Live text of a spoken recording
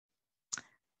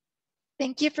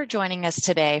Thank you for joining us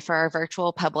today for our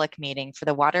virtual public meeting for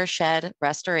the Watershed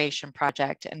Restoration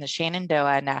Project in the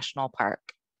Shenandoah National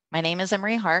Park. My name is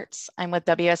Emery Hartz. I'm with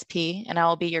WSP and I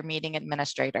will be your meeting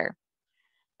administrator.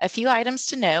 A few items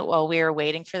to note while we are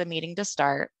waiting for the meeting to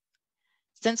start.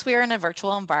 Since we are in a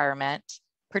virtual environment,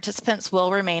 participants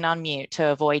will remain on mute to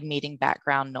avoid meeting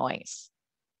background noise.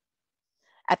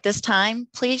 At this time,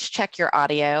 please check your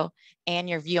audio and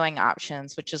your viewing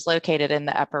options, which is located in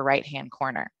the upper right-hand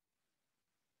corner.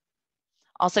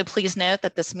 Also, please note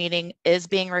that this meeting is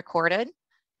being recorded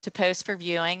to post for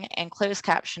viewing, and closed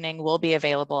captioning will be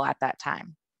available at that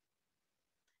time.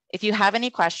 If you have any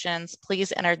questions,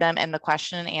 please enter them in the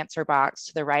question and answer box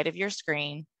to the right of your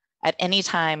screen at any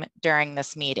time during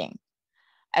this meeting.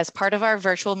 As part of our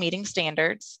virtual meeting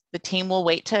standards, the team will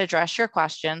wait to address your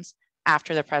questions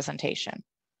after the presentation.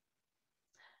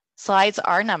 Slides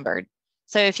are numbered,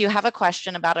 so if you have a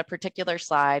question about a particular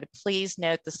slide, please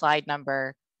note the slide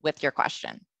number with your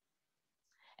question.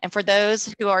 And for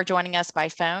those who are joining us by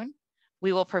phone,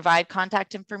 we will provide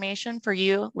contact information for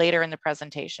you later in the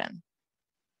presentation.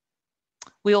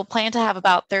 We will plan to have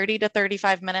about 30 to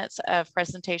 35 minutes of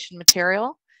presentation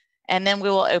material, and then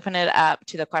we will open it up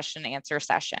to the question and answer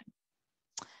session.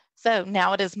 So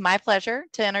now it is my pleasure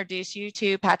to introduce you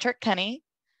to Patrick Cunney,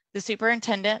 the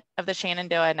Superintendent of the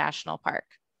Shenandoah National Park.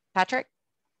 Patrick?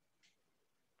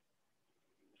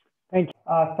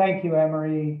 Thank you,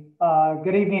 Emery.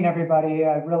 Good evening, everybody.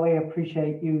 I really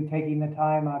appreciate you taking the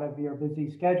time out of your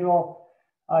busy schedule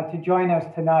to join us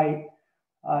tonight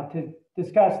to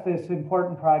discuss this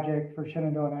important project for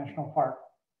Shenandoah National Park.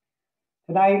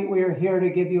 Tonight, we are here to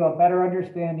give you a better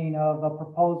understanding of a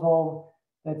proposal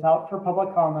that's out for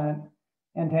public comment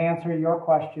and to answer your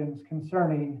questions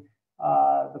concerning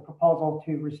the proposal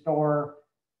to restore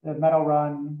the Meadow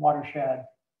Run watershed.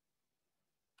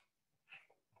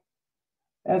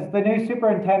 As the new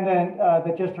superintendent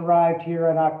that just arrived here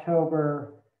in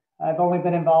October, I've only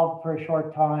been involved for a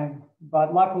short time,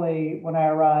 but luckily when I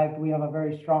arrived, we have a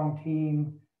very strong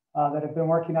team that have been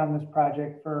working on this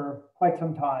project for quite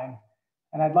some time.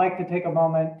 And I'd like to take a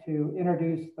moment to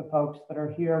introduce the folks that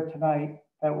are here tonight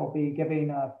that will be giving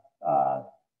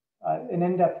an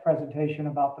in-depth presentation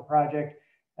about the project,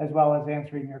 as well as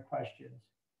answering your questions.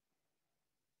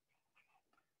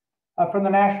 From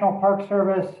the National Park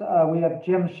Service, we have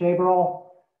Jim Shaberl.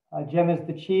 Jim is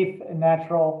the Chief in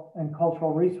Natural and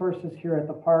Cultural Resources here at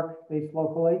the park, based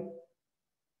locally.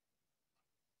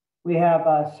 We have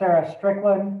Sarah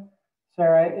Strickland.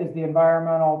 Sarah is the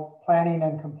Environmental Planning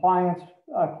and Compliance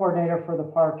Coordinator for the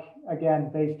park,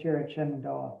 again, based here at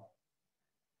Shenandoah.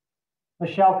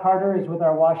 Michelle Carter is with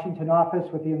our Washington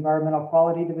office with the Environmental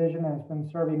Quality Division and has been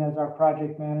serving as our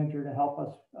project manager to help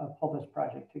us pull this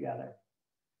project together.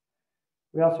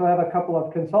 We also have a couple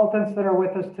of consultants that are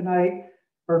with us tonight.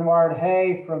 Bernard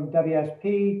Hay from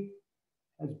WSP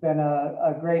has been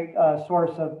a great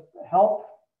source of help,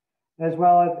 as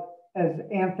well as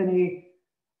Anthony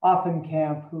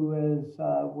Offenkamp, who is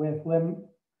with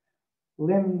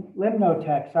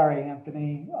Limnotech, sorry,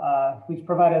 Anthony, who's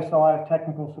provided us a lot of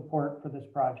technical support for this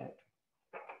project.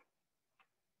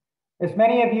 As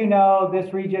many of you know,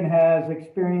 this region has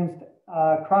experienced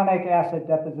chronic acid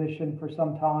deposition for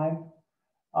some time.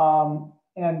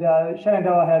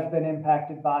 Shenandoah has been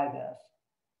impacted by this.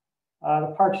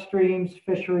 The park streams,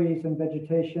 fisheries, and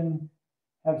vegetation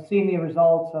have seen the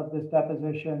results of this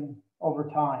deposition over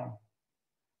time.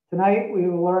 Tonight, we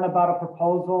will learn about a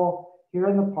proposal here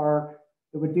in the park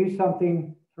that would do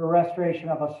something for restoration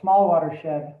of a small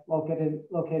watershed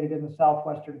located in the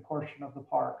southwestern portion of the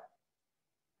park,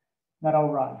 Meadow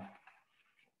Run.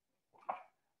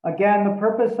 Again, the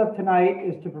purpose of tonight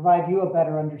is to provide you a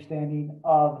better understanding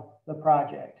of the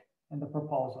project and the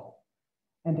proposal,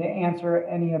 and to answer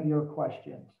any of your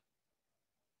questions.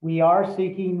 We are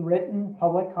seeking written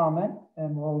public comment,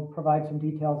 and we'll provide some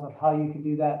details of how you can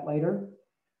do that later.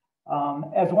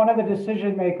 As one of the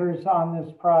decision makers on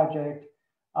this project,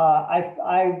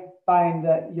 I find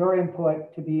that your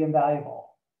input to be invaluable.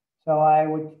 So I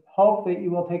would hope that you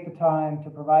will take the time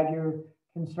to provide your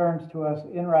concerns to us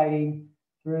in writing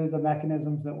through the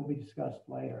mechanisms that will be discussed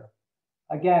later.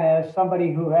 Again, as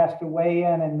somebody who has to weigh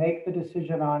in and make the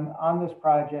decision on this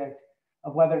project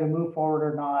of whether to move forward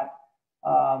or not,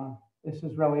 this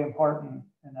is really important,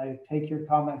 and I take your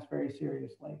comments very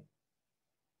seriously.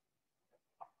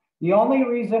 The only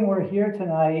reason we're here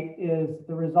tonight is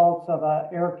the results of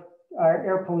our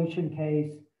air pollution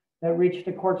case that reached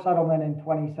a court settlement in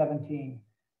 2017.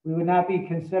 We would not be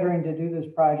considering to do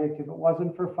this project if it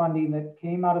wasn't for funding that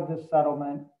came out of this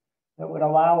settlement that would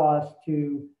allow us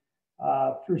to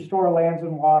restore lands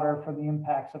and water from the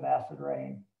impacts of acid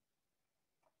rain.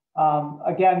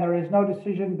 Again, there is no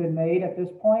decision been made at this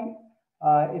point.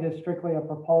 It is strictly a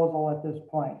proposal at this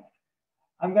point.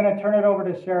 I'm going to turn it over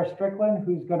to Sarah Strickland,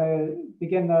 who's going to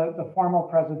begin the formal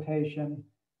presentation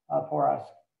for us.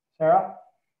 Sarah?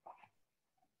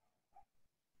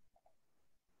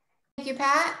 Thank you,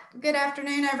 Pat. Good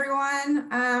afternoon, everyone.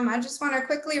 I just want to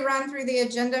quickly run through the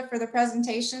agenda for the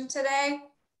presentation today.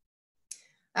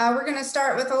 We're going to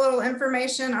start with a little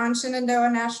information on Shenandoah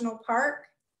National Park.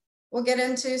 We'll get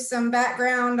into some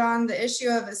background on the issue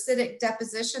of acidic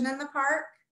deposition in the park.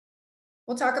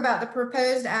 We'll talk about the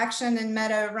proposed action in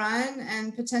Meadow Run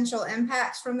and potential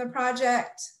impacts from the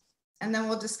project. And then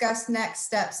we'll discuss next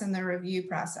steps in the review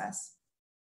process.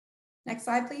 Next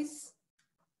slide, please.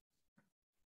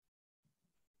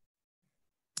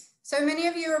 So many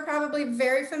of you are probably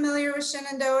very familiar with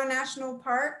Shenandoah National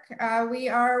Park. We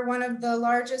are one of the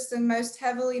largest and most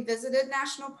heavily visited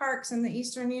national parks in the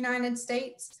eastern United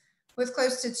States, with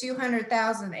close to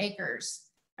 200,000 acres.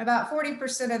 About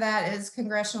 40% of that is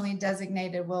congressionally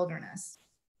designated wilderness.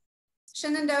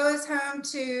 Shenandoah is home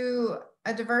to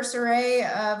a diverse array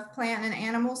of plant and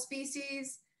animal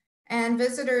species, and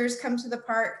visitors come to the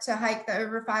park to hike the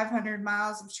over 500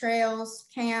 miles of trails,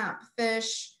 camp,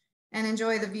 fish, and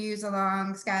enjoy the views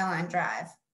along Skyline Drive.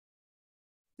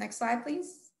 Next slide,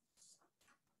 please.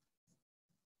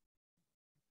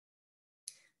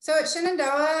 So at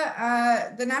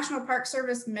Shenandoah, the National Park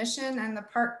Service mission and the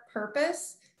park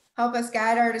purpose help us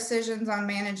guide our decisions on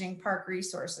managing park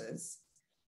resources.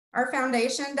 Our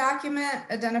foundation document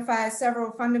identifies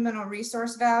several fundamental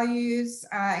resource values,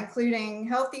 including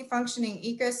healthy functioning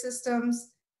ecosystems,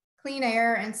 clean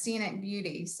air, and scenic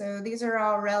beauty. So these are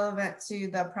all relevant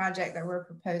to the project that we're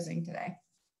proposing today.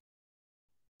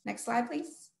 Next slide,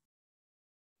 please.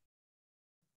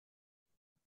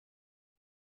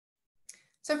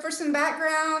 So for some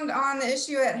background on the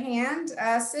issue at hand,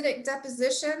 acidic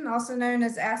deposition, also known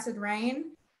as acid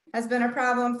rain, has been a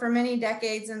problem for many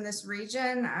decades in this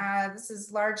region. This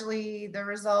is largely the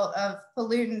result of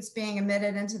pollutants being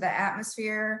emitted into the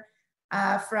atmosphere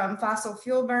from fossil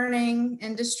fuel burning,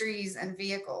 industries, and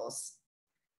vehicles.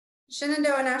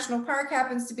 Shenandoah National Park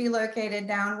happens to be located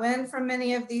downwind from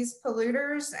many of these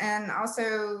polluters and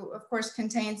also, of course,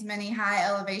 contains many high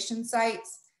elevation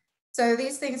sites. So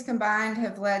these things combined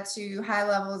have led to high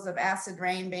levels of acid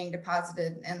rain being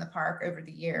deposited in the park over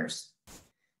the years.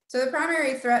 So the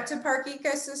primary threat to park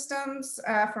ecosystems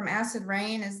from acid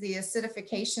rain is the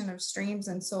acidification of streams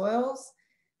and soils.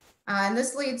 And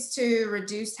this leads to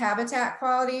reduced habitat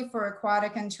quality for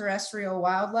aquatic and terrestrial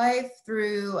wildlife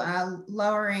through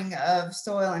lowering of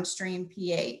soil and stream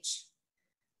pH.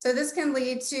 So this can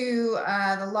lead to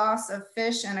the loss of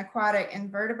fish and aquatic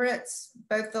invertebrates,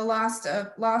 both the loss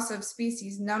of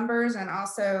species numbers and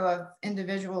also of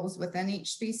individuals within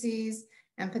each species,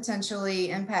 and potentially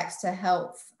impacts to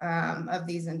health of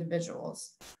these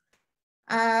individuals.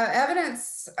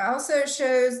 Evidence also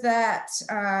shows that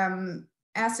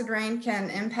acid rain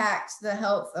can impact the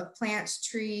health of plants,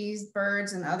 trees,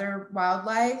 birds, and other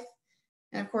wildlife.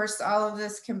 And of course, all of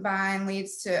this combined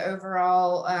leads to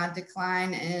overall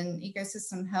decline in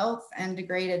ecosystem health and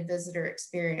degraded visitor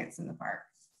experience in the park.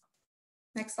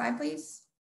 Next slide, please.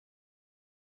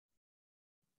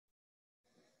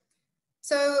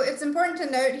 So it's important to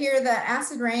note here that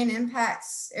acid rain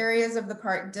impacts areas of the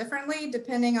park differently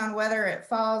depending on whether it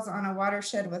falls on a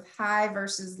watershed with high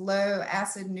versus low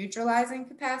acid neutralizing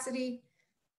capacity.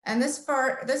 And this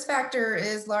factor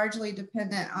is largely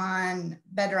dependent on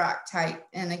bedrock type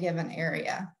in a given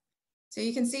area. So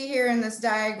you can see here in this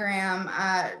diagram,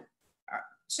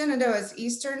 Shenandoah's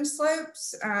eastern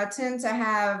slopes tend to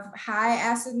have high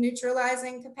acid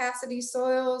neutralizing capacity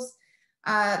soils.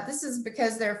 This is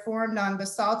because they're formed on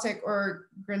basaltic or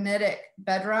granitic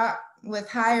bedrock with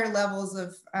higher levels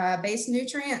of base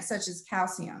nutrients such as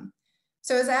calcium.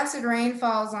 So as acid rain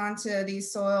falls onto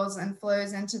these soils and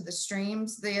flows into the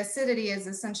streams, the acidity is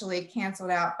essentially canceled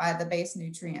out by the base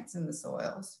nutrients in the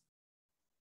soils.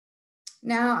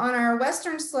 Now on our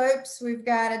western slopes, we've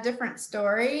got a different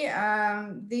story.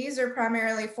 These are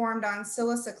primarily formed on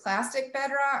siliciclastic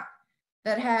bedrock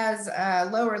that has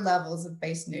lower levels of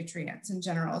base nutrients in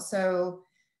general. So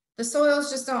the soils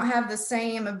just don't have the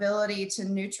same ability to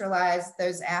neutralize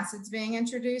those acids being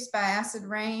introduced by acid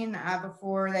rain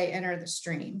before they enter the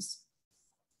streams.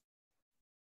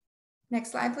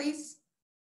 Next slide, please.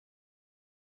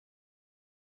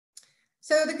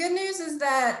 So the good news is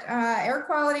that air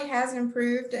quality has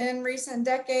improved in recent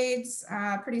decades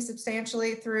pretty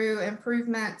substantially through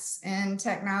improvements in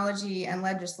technology and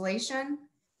legislation.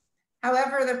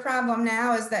 However, the problem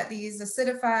now is that these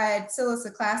acidified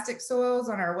siliciclastic soils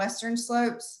on our western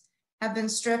slopes have been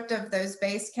stripped of those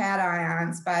base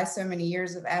cations by so many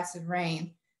years of acid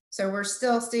rain. So we're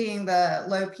still seeing the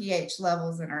low pH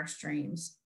levels in our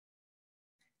streams.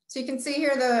 So you can see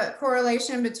here the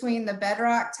correlation between the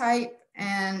bedrock type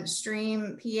and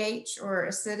stream pH or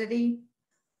acidity.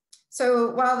 So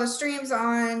while the streams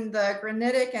on the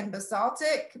granitic and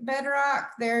basaltic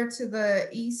bedrock there to the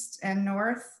east and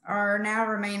north are now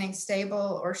remaining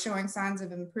stable or showing signs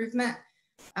of improvement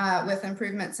with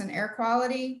improvements in air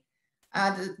quality,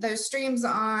 those streams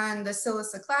on the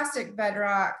siliciclastic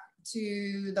bedrock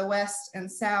to the west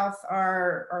and south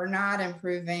are not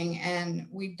improving, and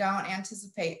we don't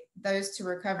anticipate those to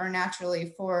recover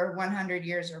naturally for 100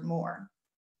 years or more.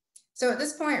 So at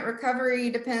this point, recovery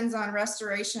depends on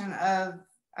restoration of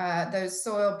those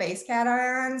soil base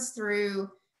cations through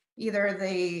either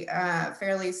the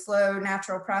fairly slow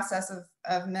natural process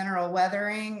of mineral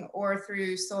weathering or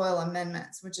through soil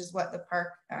amendments, which is what the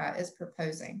park is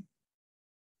proposing.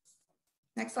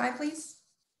 Next slide, please.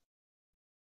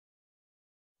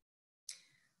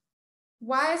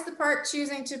 Why is the park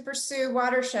choosing to pursue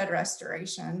watershed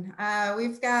restoration?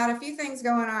 We've got a few things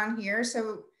going on here.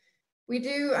 So we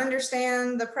do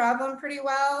understand the problem pretty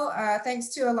well. Thanks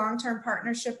to a long-term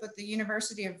partnership with the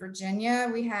University of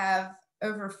Virginia, we have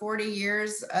over 40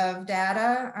 years of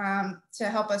data to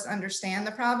help us understand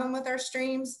the problem with our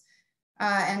streams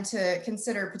and to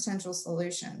consider potential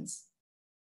solutions.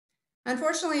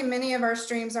 Unfortunately, many of our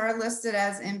streams are listed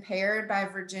as impaired by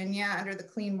Virginia under the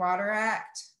Clean Water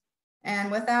Act.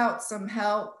 And without some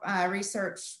help,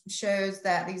 research shows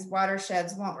that these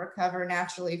watersheds won't recover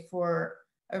naturally for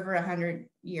over 100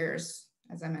 years,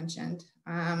 as I mentioned.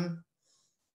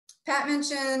 Pat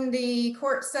mentioned the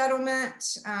court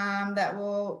settlement that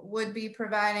would be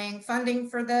providing funding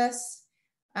for this.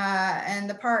 And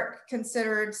the park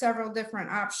considered several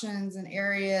different options and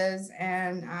areas,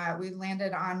 and we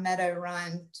landed on Meadow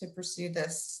Run to pursue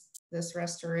this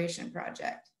restoration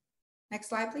project. Next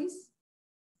slide, please.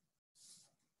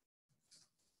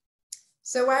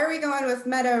 So why are we going with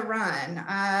Meadow Run?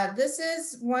 This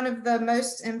is one of the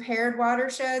most impaired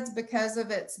watersheds because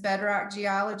of its bedrock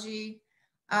geology.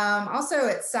 Also,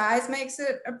 its size makes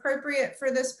it appropriate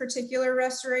for this particular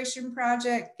restoration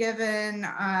project, given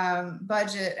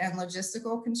budget and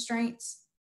logistical constraints.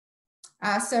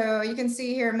 So you can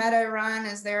see here, Meadow Run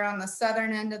is there on the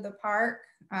southern end of the park.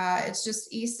 It's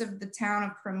just east of the town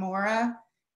of Cremora,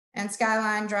 and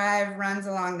Skyline Drive runs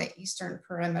along the eastern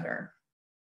perimeter.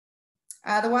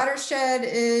 The watershed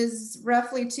is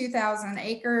roughly 2,000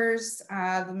 acres,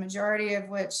 the majority of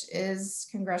which is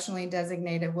congressionally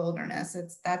designated wilderness.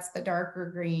 That's the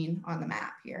darker green on the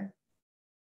map here.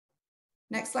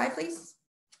 Next slide, please.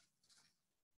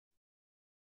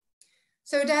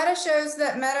 So data shows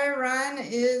that Meadow Run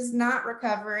is not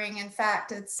recovering. In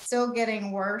fact, it's still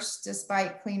getting worse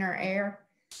despite cleaner air.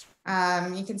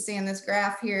 You can see in this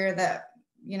graph here that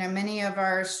many of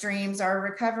our streams are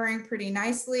recovering pretty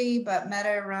nicely, but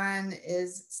Meadow Run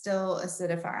is still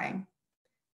acidifying.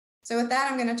 So with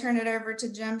that, I'm going to turn it over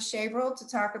to Jim Shabrel to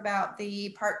talk about the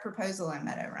park proposal in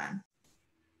Meadow Run.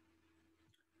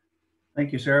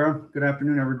 Thank you, Sarah. Good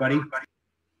afternoon, everybody.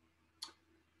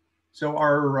 So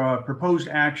our proposed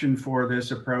action for this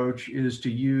approach is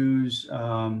to use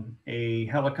a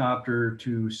helicopter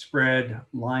to spread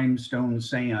limestone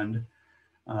sand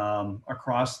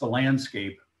across the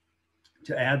landscape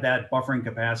to add that buffering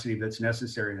capacity that's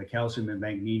necessary, the calcium and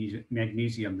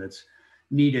magnesium that's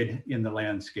needed in the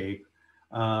landscape.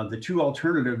 The two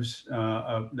alternatives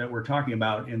that we're talking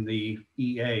about in the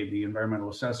EA, the environmental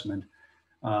assessment,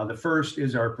 the first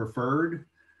is our preferred,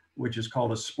 which is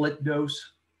called a split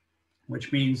dose,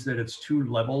 which means that it's 2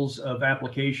 levels of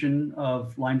application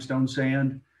of limestone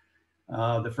sand.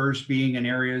 The first being in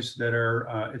areas that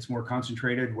are, it's more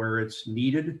concentrated where it's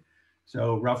needed.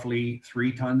 So roughly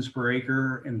 3 tons per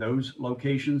acre in those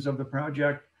locations of the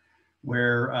project,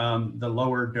 where the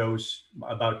lower dose,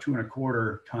 about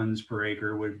 2¼ tons per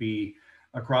acre, would be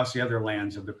across the other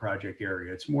lands of the project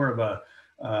area. It's more of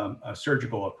a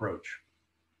surgical approach.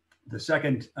 The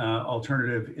second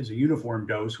alternative is a uniform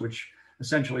dose, which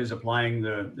essentially is applying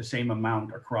the same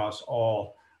amount across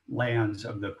all lands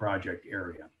of the project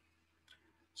area.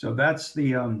 So that's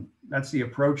the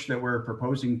approach that we're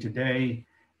proposing today.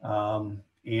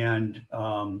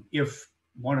 If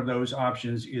one of those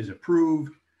options is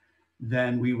approved,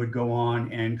 then we would go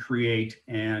on and create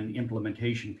an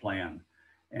implementation plan.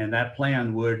 And that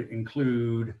plan would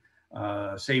include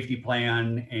a safety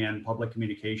plan and public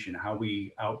communication, how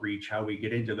we outreach, how we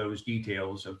get into those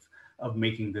details of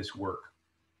making this work.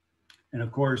 And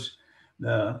of course,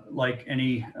 like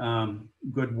any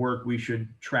good work, we should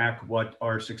track what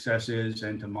our success is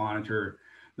and to monitor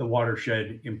the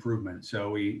watershed improvement.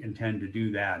 So we intend to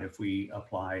do that if we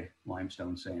apply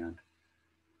limestone sand.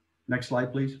 Next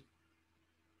slide, please.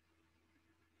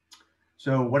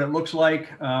 So what it looks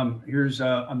like, here's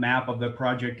a map of the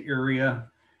project area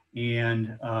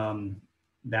and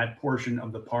that portion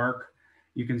of the park.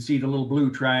 You can see the little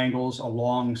blue triangles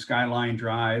along Skyline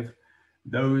Drive.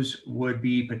 Those would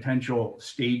be potential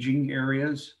staging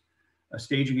areas. A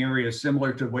staging area is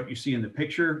similar to what you see in the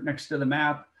picture next to the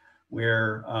map,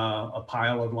 where a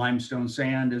pile of limestone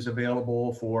sand is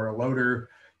available for a loader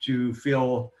to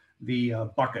fill the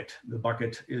bucket. The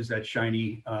bucket is that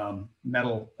shiny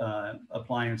metal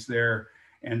appliance there,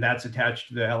 and that's attached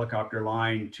to the helicopter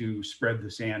line to spread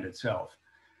the sand itself.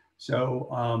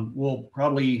 So we'll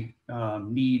probably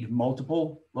need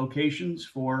multiple locations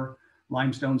for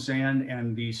limestone sand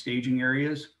and the staging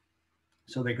areas.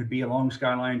 So they could be along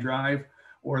Skyline Drive,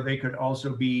 or they could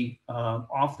also be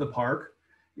off the park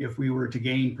if we were to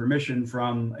gain permission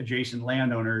from adjacent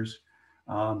landowners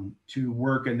to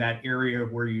work in that area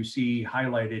where you see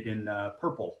highlighted in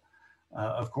purple.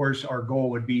 Of course, our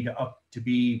goal would be to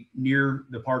be near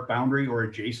the park boundary or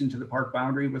adjacent to the park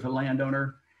boundary with a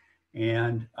landowner.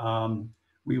 And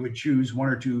we would choose one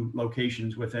or two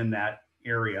locations within that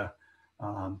area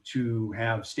to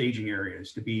have staging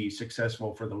areas to be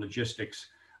successful for the logistics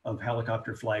of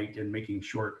helicopter flight and making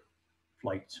short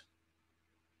flights.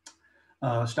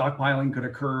 Stockpiling could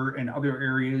occur in other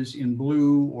areas in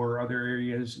blue or other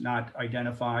areas not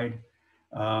identified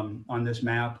on this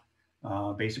map.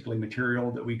 Basically material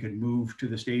that we could move to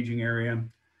the staging area.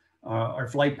 Our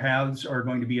flight paths are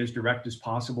going to be as direct as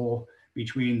possible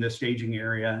between the staging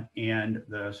area and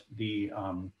the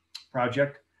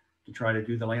project to try to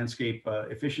do the landscape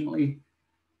efficiently.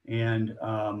 And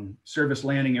service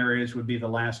landing areas would be the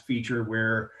last feature,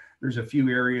 where there's a few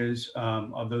areas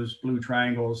of those blue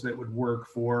triangles that would work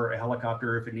for a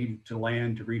helicopter if it needed to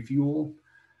land to refuel.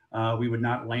 We would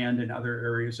not land in other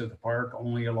areas of the park,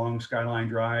 only along Skyline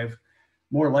Drive.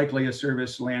 More likely a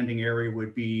service landing area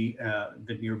would be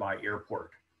the nearby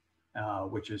airport,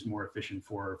 which is more efficient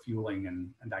for fueling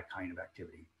and that kind of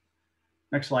activity.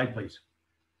 Next slide, please.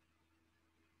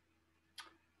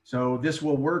 So this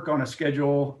will work on a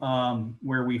schedule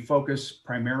where we focus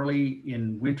primarily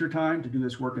in wintertime to do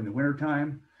this work in the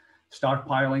wintertime.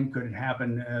 Stockpiling could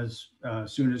happen as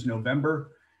soon as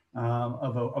November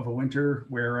of a winter,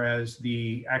 whereas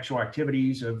the actual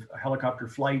activities of helicopter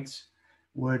flights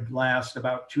would last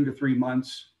about 2 to 3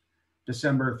 months,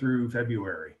 December through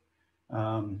February.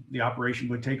 The operation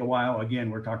would take a while. Again,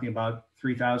 we're talking about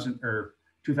 3,000 or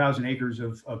 2,000 acres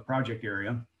of project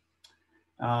area.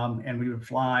 And we would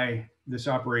fly this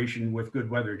operation with good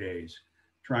weather days,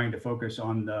 trying to focus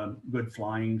on the good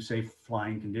flying, safe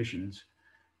flying conditions.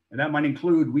 And that might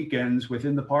include weekends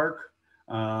within the park,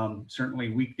 certainly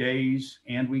weekdays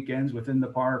and weekends within the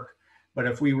park. But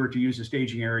if we were to use a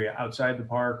staging area outside the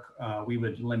park, we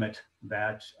would limit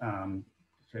that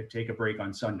to take a break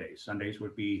on Sundays. Sundays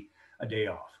would be a day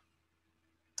off.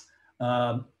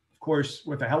 Of course,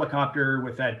 with a helicopter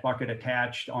with that bucket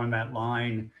attached on that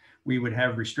line, we would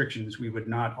have restrictions. We would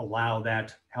not allow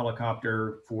that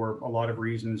helicopter, for a lot of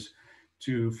reasons,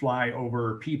 to fly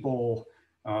over people,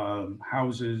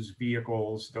 houses,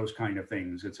 vehicles, those kind of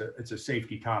things. It's a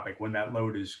safety topic when that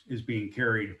load is being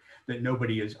carried, that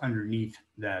nobody is underneath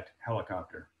that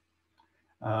helicopter.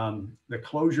 The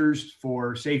closures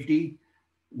for safety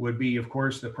would be, of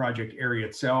course, the project area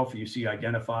itself. You see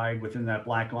identified within that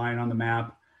black line on the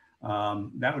map.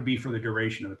 That would be for the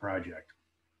duration of the project.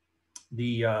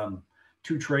 The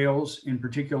two trails in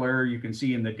particular, you can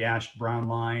see in the dashed brown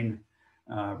line,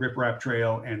 Rip Rap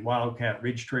Trail and Wildcat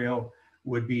Ridge Trail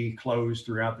would be closed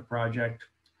throughout the project.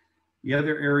 The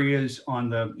other areas on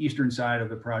the eastern side of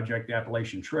the project,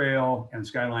 Appalachian Trail and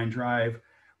Skyline Drive,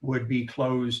 would be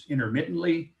closed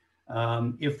intermittently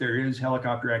if there is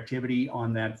helicopter activity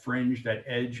on that fringe, that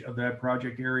edge of that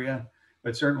project area.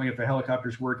 But certainly if the helicopter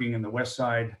is working in the west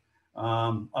side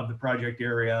of the project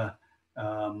area,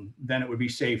 then it would be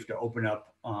safe to open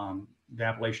up the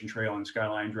Appalachian Trail and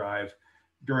Skyline Drive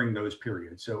during those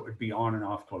periods. So it would be on and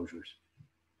off closures.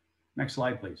 Next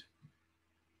slide, please.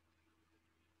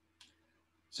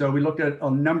 So we looked at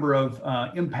a number of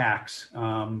impacts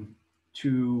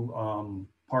to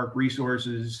park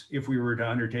resources if we were to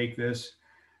undertake this.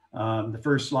 The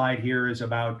first slide here is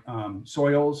about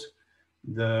soils.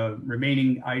 The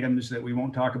remaining items that we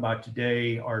won't talk about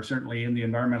today are certainly in the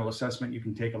environmental assessment. You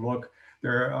can take a look.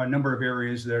 There are a number of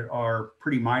areas that are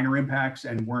pretty minor impacts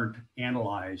and weren't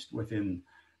analyzed within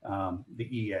the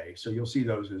EA. So you'll see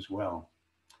those as well.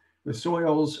 The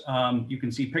soils, you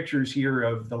can see pictures here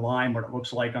of the lime, what it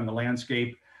looks like on the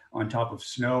landscape on top of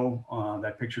snow,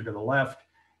 that picture to the left,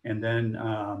 and then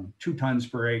 2 tons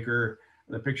per acre,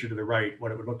 the picture to the right,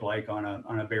 what it would look like on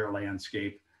a bare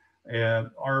landscape.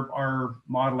 Our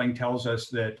modeling tells us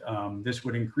that this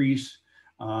would increase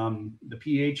the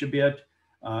pH a bit,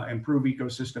 improve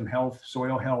ecosystem health,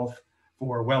 soil health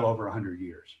for well over 100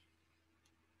 years.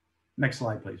 Next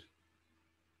slide, please.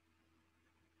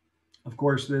 Of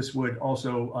course, this would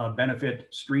also benefit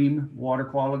stream water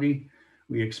quality.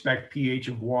 We expect pH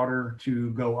of water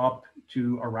to go up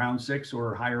to around 6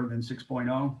 or higher than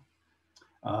 6.0.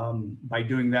 By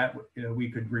doing that,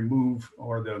 we could remove,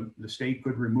 or the state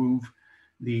could remove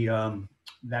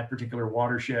that particular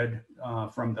watershed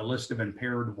from the list of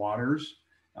impaired waters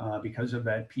because of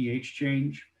that pH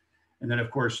change. And then, of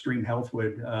course, stream health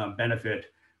would benefit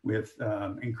with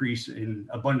increase in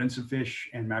abundance of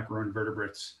fish and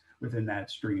macroinvertebrates within that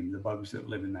stream, the bugs that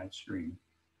live in that stream.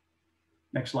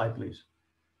 Next slide, please.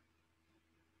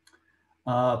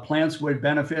 Plants would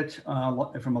benefit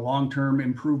from a long-term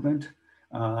improvement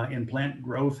in plant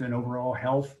growth and overall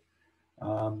health.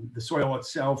 The soil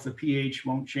itself, the pH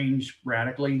won't change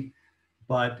radically,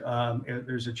 but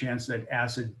there's a chance that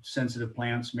acid-sensitive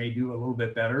plants may do a little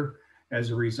bit better as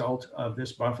a result of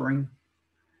this buffering.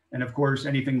 And of course,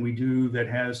 anything we do that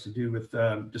has to do with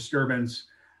disturbance,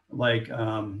 like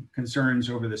concerns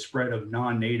over the spread of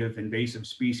non-native invasive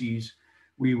species,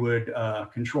 we would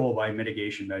control by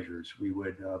mitigation measures. We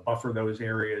would buffer those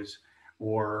areas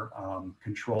or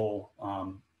control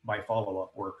by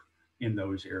follow-up work in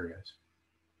those areas.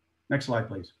 Next slide,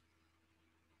 please.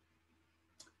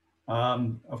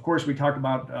 Of course, we talked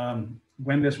about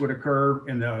when this would occur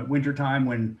in the wintertime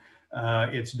when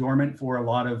it's dormant for a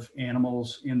lot of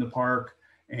animals in the park,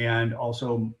 and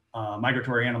also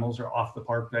migratory animals are off the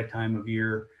park that time of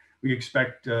year. We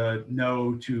expect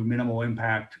no to minimal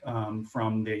impact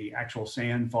from the actual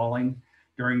sand falling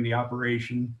during the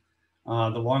operation.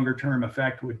 The longer term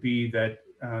effect would be that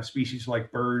species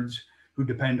like birds who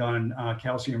depend on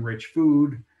calcium-rich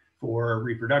food for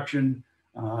reproduction,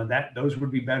 those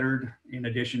would be bettered, in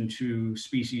addition to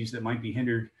species that might be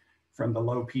hindered from the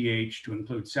low pH, to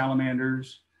include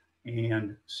salamanders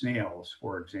and snails,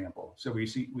 for example. So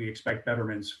we expect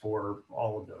betterments for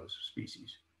all of those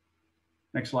species.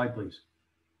 Next slide, please.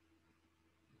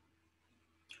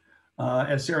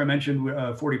 As Sarah mentioned,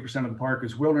 40% of the park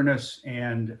is wilderness,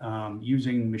 and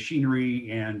using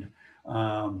machinery and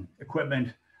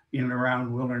equipment in and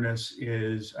around wilderness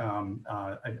is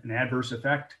an adverse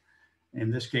effect. In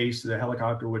this case, the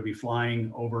helicopter would be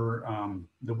flying over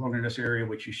the wilderness area,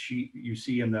 which you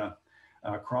see in the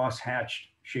cross-hatched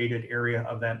shaded area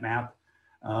of that map.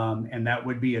 And that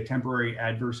would be a temporary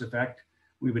adverse effect.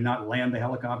 We would not land the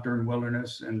helicopter in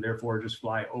wilderness and therefore just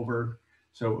fly over.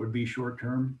 So it would be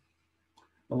short-term.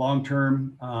 The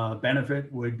long-term benefit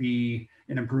would be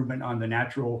an improvement on the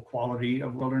natural quality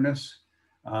of wilderness,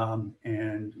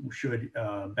 and should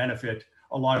benefit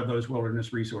a lot of those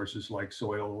wilderness resources like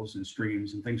soils and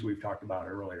streams and things we've talked about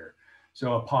earlier.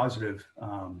 So a positive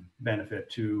benefit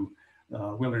to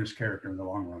wilderness character in the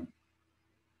long run.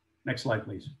 Next slide,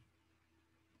 please.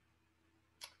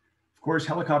 Of course,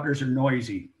 helicopters are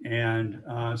noisy, and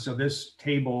so this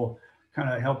table kind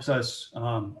of helps us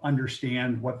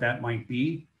understand what that might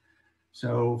be.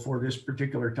 So for this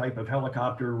particular type of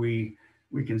helicopter, we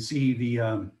can see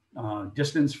the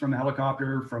distance from the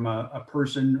helicopter from a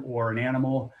person or an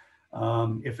animal.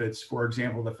 If it's, for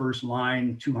example, the first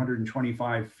line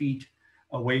 225 feet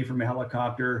away from a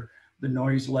helicopter, the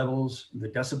noise levels, the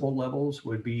decibel levels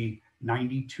would be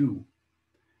 92.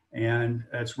 And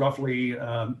that's roughly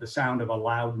the sound of a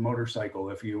loud motorcycle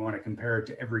if you want to compare it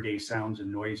to everyday sounds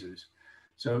and noises.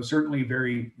 So certainly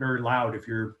very, very loud if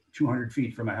you're 200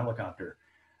 feet from a helicopter.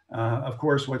 Of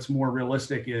course, what's more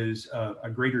realistic is a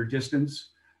greater distance,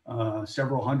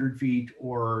 several hundred feet,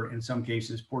 or in some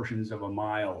cases, portions of a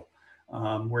mile,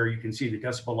 where you can see the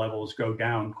decibel levels go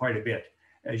down quite a bit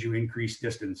as you increase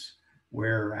distance,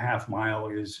 where a half mile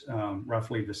is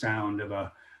roughly the sound of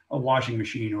a washing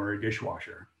machine or a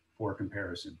dishwasher, for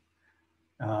comparison.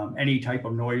 Any type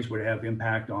of noise would have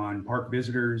impact on park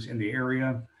visitors in the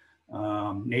area,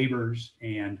 neighbors,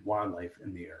 and wildlife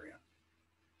in the area.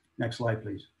 Next slide,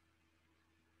 please.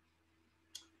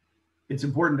 It's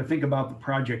important to think about the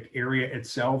project area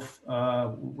itself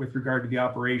with regard to the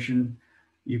operation.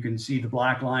 You can see the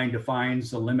black line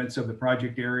defines the limits of the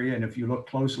project area, and if you look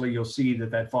closely, you'll see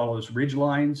that that follows ridge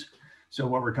lines. So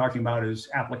what we're talking about is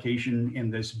application in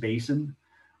this basin.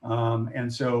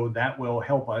 And so that will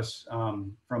help us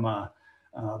from a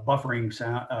buffering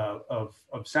sound, of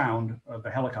sound of a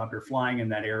helicopter flying in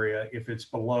that area if it's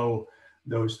below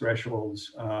those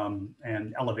thresholds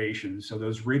and elevations. So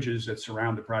those ridges that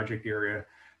surround the project area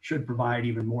should provide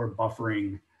even more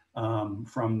buffering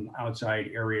from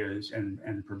outside areas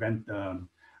and prevent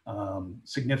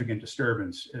significant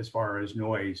disturbance as far as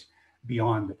noise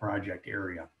beyond the project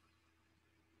area.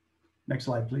 Next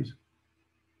slide, please.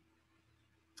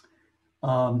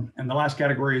 And the last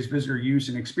category is visitor use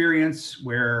and experience,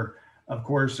 where, of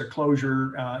course, a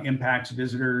closure impacts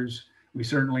visitors. We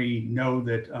certainly know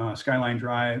that Skyline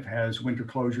Drive has winter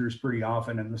closures pretty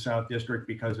often in the South District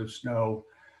because of snow.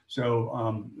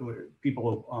 So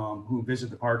people who visit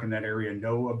the park in that area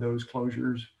know of those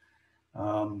closures.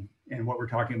 And what we're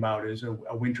talking about is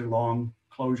a winter-long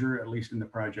closure, at least in the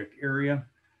project area.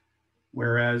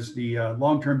 Whereas the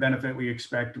long-term benefit we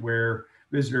expect, where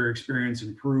visitor experience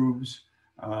improves,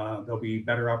 there'll be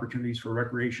better opportunities for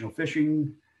recreational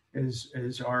fishing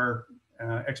is our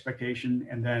expectation,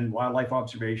 and then wildlife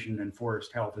observation and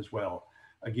forest health as well.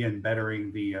 Again,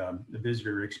 bettering the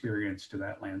visitor experience to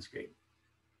that landscape.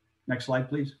 Next slide,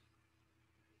 please.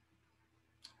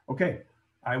 Okay,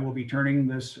 I will be turning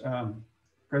this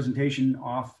presentation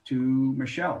off to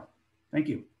Michelle. Thank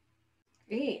you.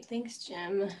 Great, thanks,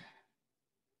 Jim.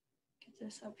 Get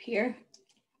this up here.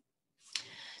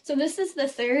 So this is the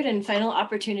third and final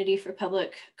opportunity for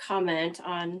public comment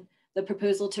on the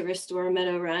proposal to restore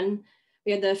Meadow Run.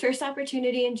 We had the first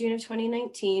opportunity in June of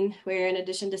 2019, where in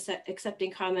addition to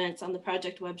accepting comments on the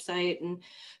project website and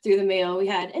through the mail, we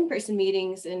had in-person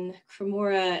meetings in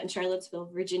Cremora and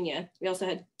Charlottesville, Virginia. We also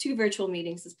had 2 virtual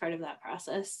meetings as part of that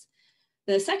process.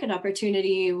 The second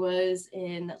opportunity was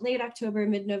in late October,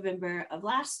 mid-November of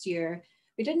last year.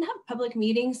 We didn't have public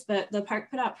meetings, but the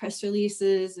park put out press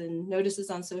releases and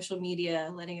notices on social media,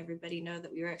 letting everybody know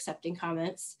that we were accepting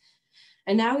comments.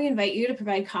 And now we invite you to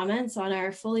provide comments on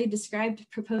our fully described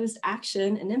proposed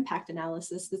action and impact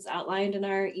analysis that's outlined in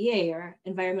our EA, or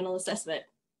environmental assessment.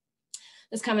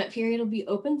 This comment period will be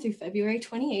open through February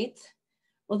 28th.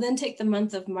 We'll then take the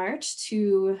month of March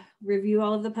to review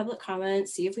all of the public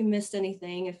comments, see if we missed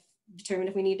anything, determine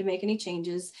if we need to make any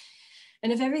changes.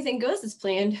 And if everything goes as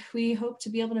planned, we hope to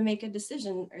be able to make a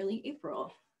decision early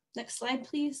April. Next slide,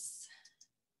 please.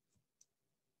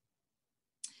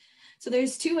 So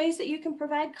there's 2 ways that you can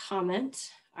provide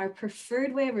comment. Our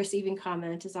preferred way of receiving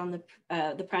comment is on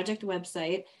the project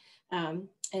website. And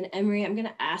Emery, I'm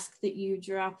gonna ask that you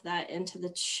drop that into the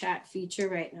chat feature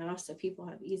right now so people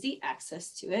have easy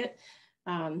access to it.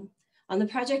 On the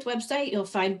project website, you'll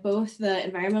find both the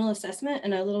environmental assessment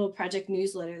and a little project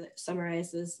newsletter that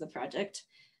summarizes the project.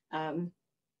 We'll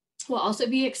also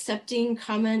be accepting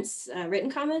comments, written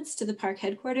comments to the park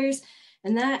headquarters,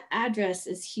 and that address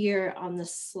is here on the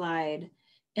slide.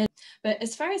 But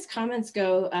as far as comments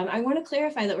go, I want to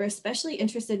clarify that we're especially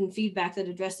interested in feedback that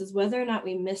addresses whether or not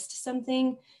we missed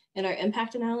something in our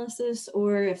impact analysis,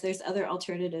 or if there's other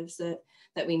alternatives that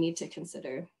we need to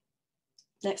consider.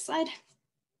 Next slide.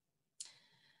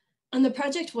 On the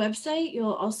project website,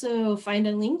 you'll also find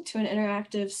a link to an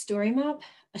interactive story map.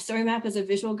 A story map is a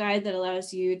visual guide that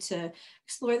allows you to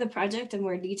explore the project in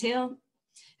more detail.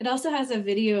 It also has a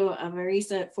video of a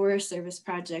recent Forest Service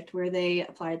project where they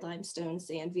applied limestone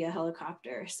sand via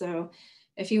helicopter. So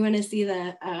if you want to see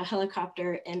the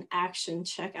helicopter in action,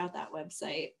 check out that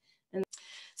website. And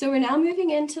so we're now moving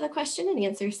into the question and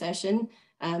answer session.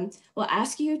 We'll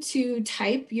ask you to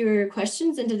type your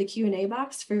questions into the Q&A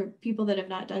box for people that have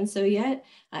not done so yet.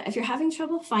 If you're having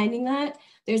trouble finding that,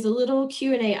 there's a little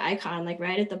Q&A icon like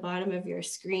right at the bottom of your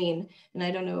screen. And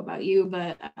I don't know about you,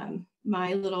 but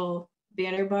my little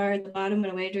banner bar at the bottom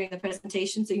went away during the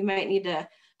presentation. So you might need to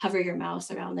hover your mouse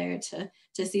around there to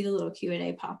see the little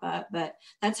Q&A pop up. But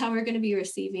that's how we're going to be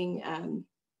receiving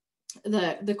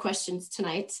the questions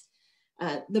tonight.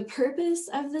 The purpose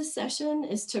of this session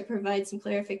is to provide some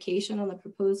clarification on the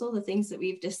proposal, the things that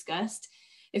we've discussed.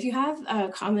 If you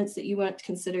have comments that you want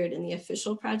considered in the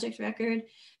official project record,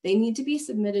 they need to be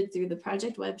submitted through the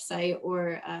project website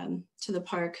or to the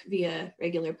park via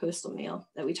regular postal mail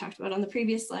that we talked about on the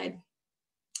previous slide.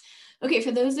 Okay,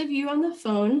 for those of you on the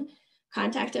phone,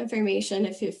 contact information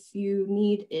if you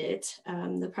need it.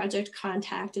 The project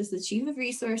contact is the Chief of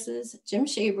Resources, Jim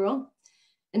Shabrel.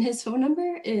 And his phone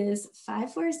number is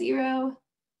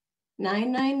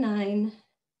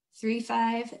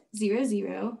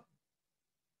 540-999-3500.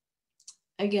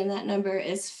 Again, that number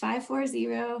is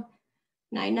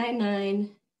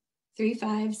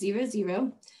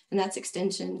 540-999-3500, and that's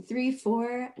extension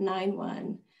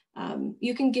 3491.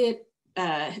 You can get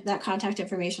that contact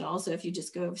information also if you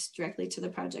just go directly to the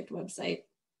project website.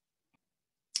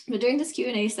 But during this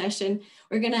Q&A session,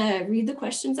 we're going to read the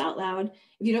questions out loud.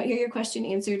 If you don't hear your question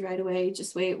answered right away,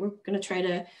 just wait. We're going to try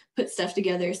to put stuff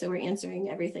together so we're answering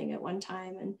everything at one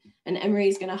time. And Emery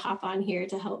is going to hop on here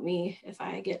to help me if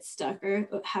I get stuck or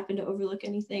happen to overlook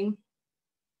anything.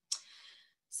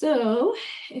 So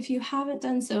if you haven't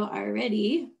done so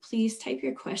already, please type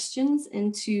your questions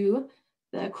into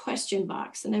the question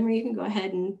box. And Emery, you can go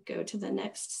ahead and go to the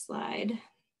next slide.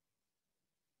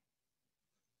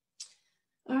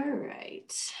 All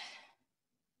right.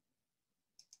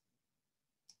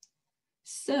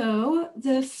 So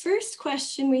the first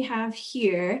question we have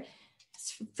here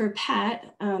is for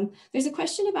Pat. There's a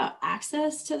question about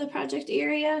access to the project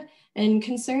area and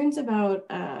concerns about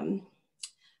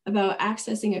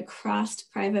accessing across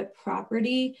private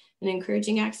property and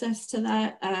encouraging access to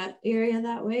that area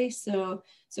that way. So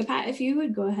Pat, if you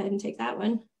would go ahead and take that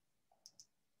one.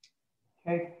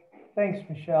 Okay, thanks,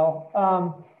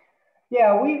 Michelle.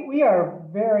 Yeah, we are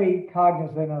very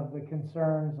cognizant of the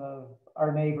concerns of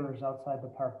our neighbors outside the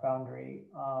park boundary.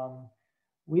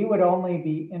 We would only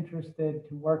be interested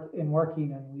to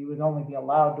working, and we would only be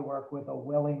allowed to work with a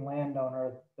willing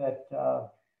landowner that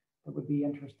would be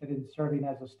interested in serving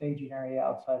as a staging area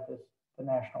outside the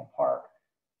national park.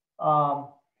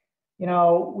 You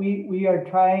know, we are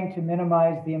trying to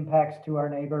minimize the impacts to our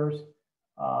neighbors.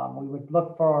 We would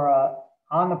look for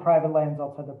on the private lands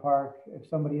outside the park, if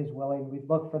somebody is willing, we'd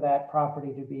look for that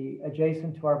property to be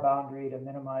adjacent to our boundary to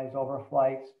minimize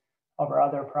overflights over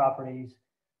other properties.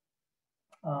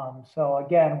 So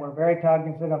again, we're very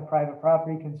cognizant of private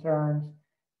property concerns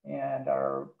and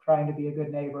are trying to be a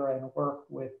good neighbor and work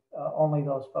with only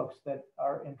those folks that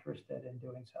are interested in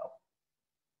doing so.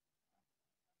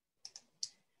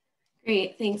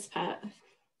 Great, thanks, Pat.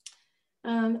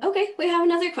 Okay, we have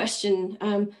another question.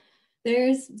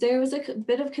 There was a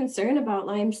bit of concern about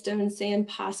limestone sand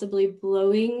possibly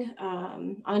blowing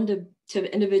onto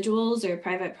individuals or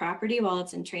private property while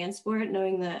it's in transport,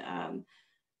 knowing that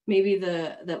maybe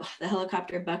the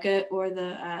helicopter bucket or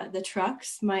the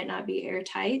trucks might not be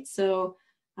airtight. So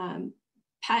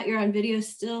Pat, you're on video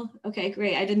still? Okay,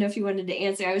 great. I didn't know if you wanted to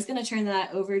answer. I was going to turn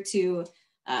that over to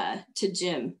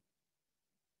Jim.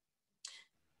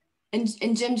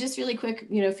 And Jim, just really quick,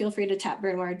 feel free to tap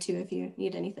Bernard too if you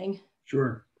need anything.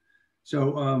 Sure.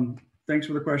 So thanks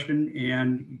for the question.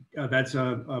 And that's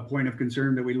a point of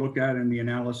concern that we looked at in the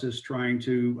analysis, trying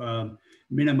to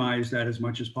minimize that as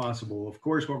much as possible. Of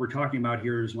course, what we're talking about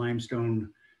here is limestone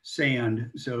sand.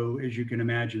 So as you can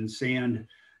imagine, sand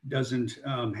doesn't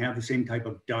have the same type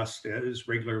of dust as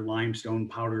regular limestone,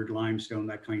 powdered limestone,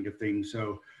 that kind of thing.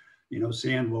 So,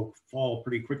 sand will fall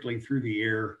pretty quickly through the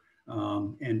air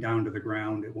and down to the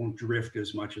ground. It won't drift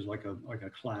as much as like a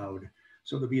cloud.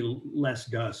 So there'll be less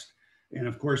dust. And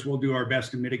of course, we'll do our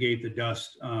best to mitigate the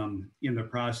dust in the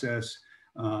process.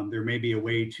 There may be a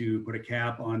way to put a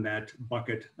cap on that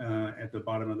bucket at the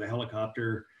bottom of the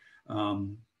helicopter.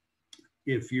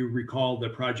 If you recall the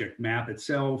project map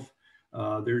itself,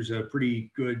 there's a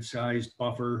pretty good sized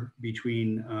buffer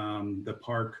between the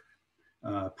park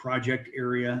project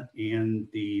area and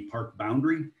the park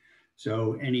boundary.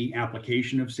 So any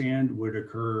application of sand would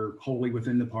occur wholly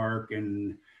within the park,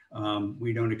 and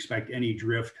we don't expect any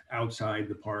drift outside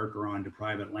the park or onto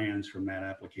private lands from that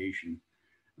application.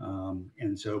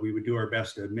 And so we would do our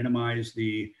best to minimize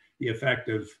the effect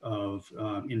of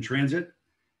in transit.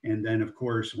 And then of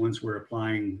course, once we're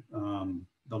applying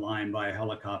the lime by a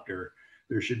helicopter,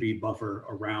 there should be buffer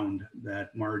around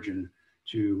that margin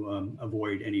to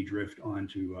avoid any drift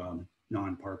onto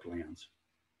non-park lands.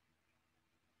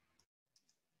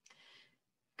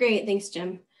 Great, thanks,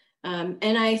 Jim.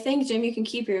 And I think, Jim, you can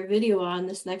keep your video on.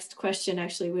 This next question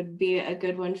actually would be a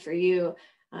good one for you.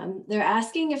 They're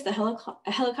asking if the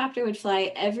helicopter would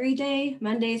fly every day,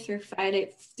 Monday through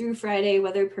Friday,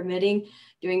 weather permitting,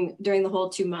 during the whole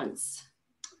 2 months.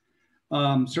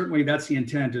 Certainly that's the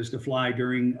intent, is to fly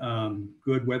during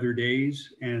good weather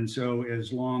days. And so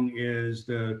as long as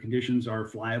the conditions are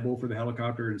flyable for the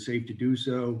helicopter and safe to do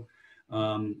so,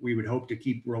 we would hope to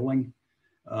keep rolling.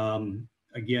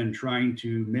 Again, trying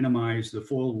to minimize the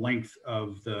full length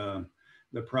of the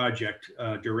project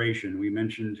duration. We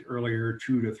mentioned earlier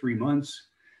 2 to 3 months.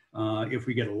 If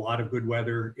we get a lot of good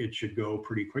weather, it should go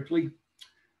pretty quickly,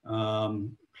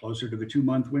 closer to the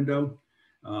 2-month window,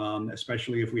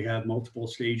 especially if we have multiple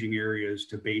staging areas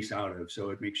to base out of.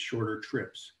 So it makes shorter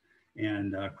trips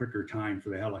and quicker time for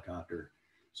the helicopter.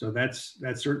 So that's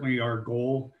certainly our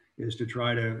goal, is to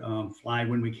try to fly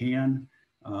when we can.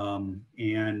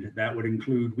 And that would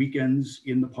include weekends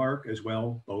in the park as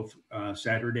well, both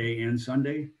Saturday and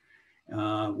Sunday.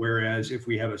 Whereas if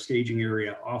we have a staging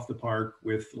area off the park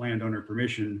with landowner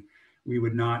permission, we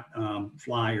would not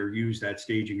fly or use that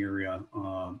staging area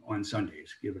on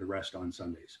Sundays, give it a rest on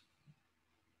Sundays.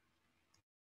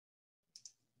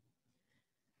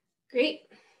 Great,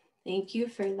 thank you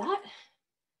for that.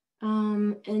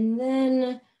 And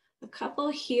then a couple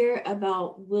here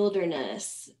about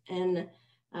wilderness. And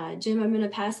Jim, I'm going to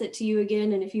pass it to you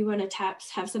again. And if you want to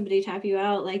have somebody tap you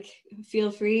out, like, feel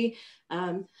free.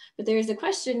 But there's a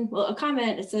question, well, a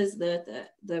comment. It says that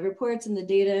the reports and the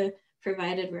data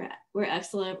provided were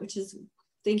excellent, which is,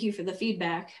 thank you for the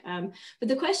feedback. But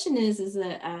the question is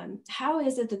that how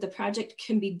is it that the project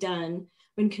can be done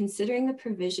when considering the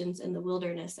provisions in the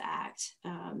Wilderness Act?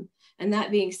 And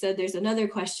that being said, there's another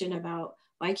question about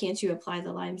why can't you apply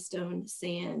the limestone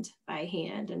sand by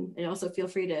hand? And also feel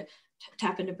free to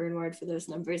tap into Bernward for those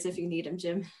numbers if you need them,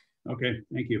 Jim. Okay,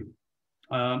 thank you.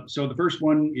 So the first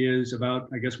one is about,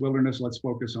 I guess, wilderness. Let's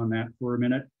focus on that for a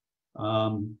minute.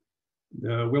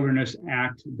 The Wilderness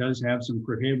Act does have some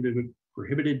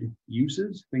prohibited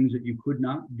uses, things that you could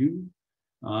not do.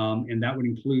 And that would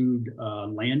include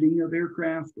landing of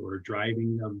aircraft or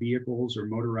driving of vehicles or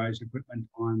motorized equipment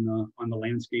on the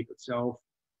landscape itself.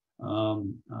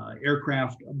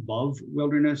 Aircraft above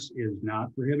wilderness is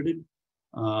not prohibited.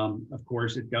 Of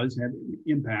course, it does have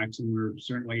impacts, and we're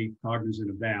certainly cognizant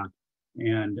of that.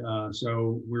 And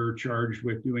so we're charged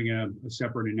with doing a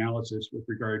separate analysis with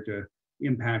regard to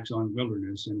impacts on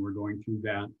wilderness, and we're going through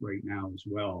that right now as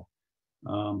well,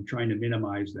 trying to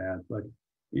minimize that. But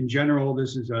in general,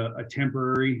 this is a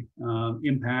temporary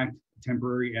impact,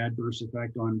 temporary adverse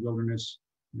effect on wilderness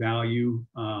value.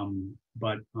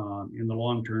 But in the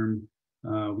long term,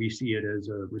 we see it as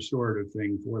a restorative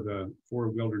thing for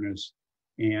wilderness,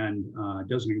 and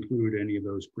doesn't include any of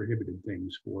those prohibited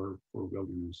things for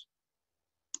wilderness.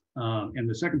 And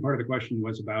the second part of the question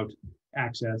was about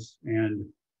access and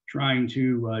trying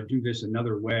to do this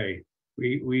another way.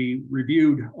 We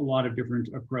reviewed a lot of different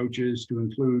approaches to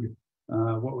include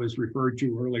what was referred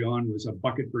to early on was a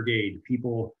bucket brigade,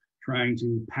 people trying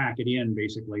to pack it in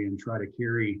basically and try to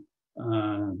carry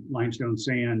limestone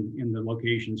sand in the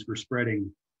locations for spreading.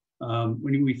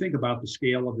 When we think about the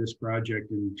scale of this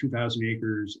project in 2,000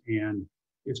 acres, and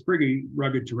it's pretty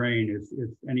rugged terrain. If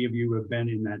any of you have been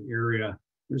in that area,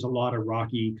 there's a lot of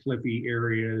rocky, cliffy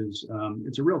areas.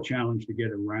 It's a real challenge to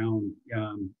get around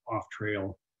off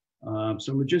trail.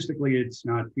 So logistically, it's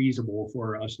not feasible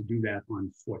for us to do that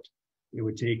on foot. It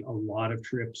would take a lot of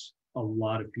trips, a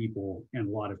lot of people, and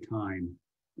a lot of time,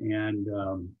 and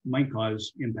might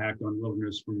cause impact on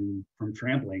wilderness from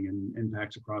trampling and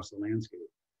impacts across the landscape.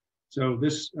 So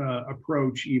this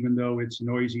approach, even though it's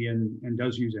noisy and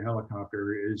does use a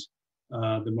helicopter, is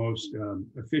the most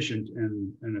efficient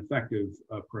and effective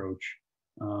approach,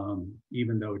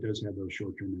 even though it does have those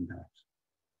short-term impacts.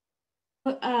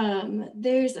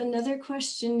 There's another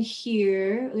question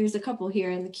here. There's a couple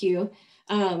here in the queue.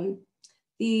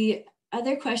 The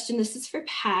other question, this is for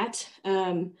Pat.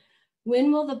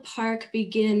 When will the park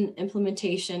begin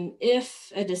implementation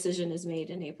if a decision is made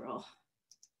in April?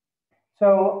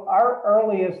 So our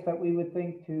earliest that we would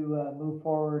think to move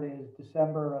forward is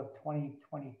December of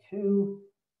 2022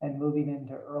 and moving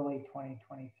into early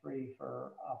 2023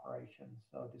 for operations.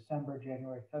 So December,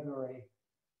 January, February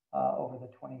over the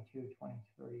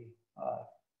 22-23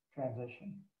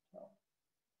 transition. So.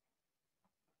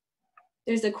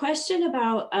 There's a question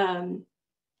about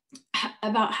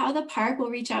how the park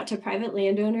will reach out to private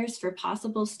landowners for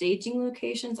possible staging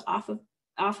locations off of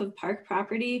park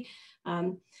property.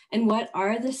 And what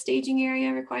are the staging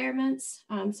area requirements?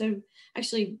 So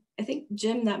actually, I think,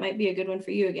 Jim, that might be a good one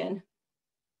for you again.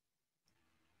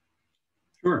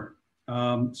 Sure.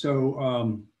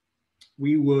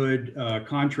 We would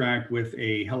contract with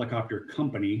a helicopter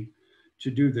company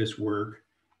to do this work,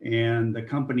 and the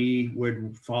company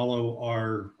would follow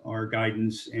our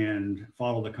guidance and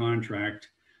follow the contract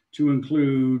to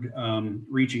include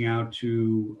reaching out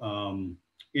to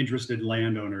interested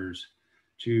landowners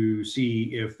to see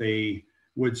if they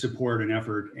would support an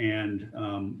effort and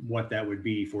what that would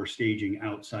be for staging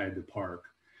outside the park.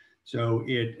 So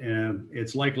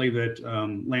it's likely that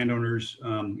landowners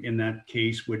in that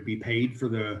case would be paid for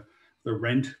the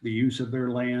rent, the use of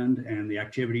their land, and the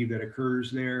activity that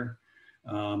occurs there.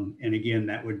 And again,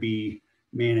 that would be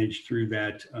managed through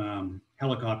that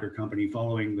helicopter company,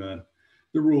 following the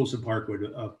rules the park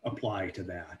would apply to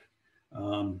that.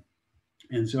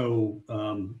 And so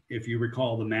if you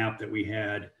recall the map that we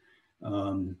had,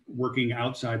 working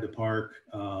outside the park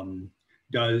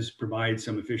does provide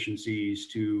some efficiencies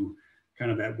to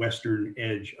kind of that western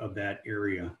edge of that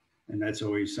area. And that's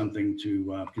always something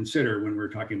to consider when we're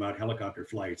talking about helicopter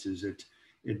flights, is it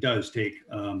does take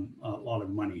a lot of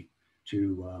money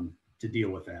to deal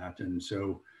with that. And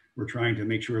so we're trying to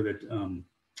make sure that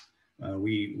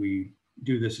we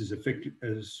do this as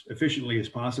efficiently as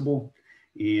possible,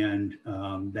 and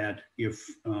that if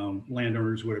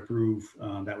landowners would approve,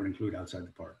 that would include outside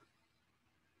the park.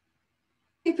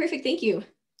 Okay, perfect, thank you.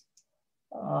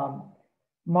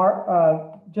 Mark,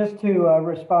 just to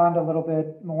respond a little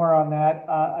bit more on that,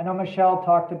 I know Michelle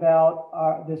talked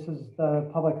about, this is the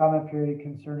public comment period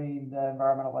concerning the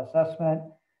environmental assessment,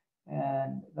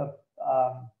 and that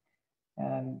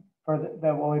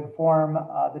will inform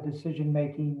the decision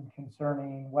making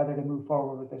concerning whether to move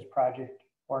forward with this project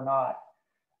or not.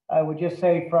 I would just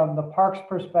say, from the park's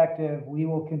perspective, we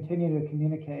will continue to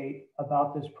communicate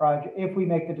about this project. If we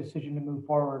make the decision to move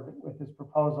forward with this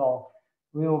proposal,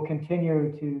 we will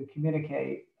continue to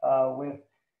communicate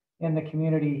in the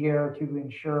community here to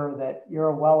ensure that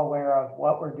you're well aware of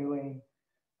what we're doing,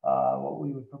 what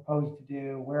we would propose to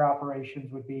do, where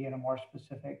operations would be in a more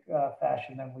specific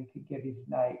fashion than we could give you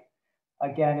tonight.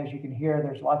 Again, as you can hear,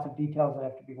 there's lots of details that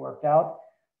have to be worked out,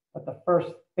 but the first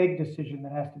big decision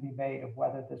that has to be made of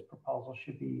whether this proposal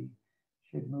should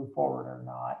move forward or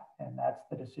not, and that's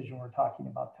the decision we're talking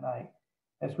about tonight.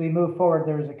 As we move forward,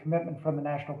 there is a commitment from the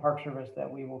National Park Service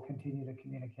that we will continue to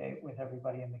communicate with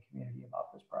everybody in the community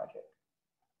about this project.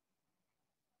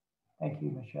 Thank you,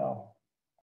 Michelle.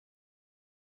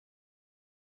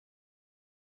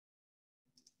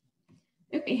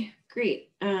 Okay,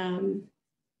 great. Got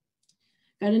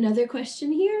another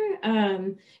question here.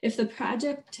 If the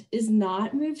project is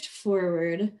not moved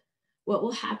forward, what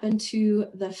will happen to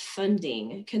the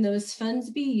funding? Can those funds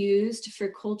be used for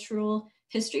cultural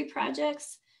history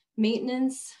projects,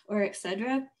 maintenance, or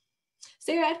etc.?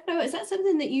 Sarah, I don't know, is that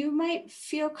something that you might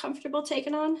feel comfortable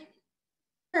taking on?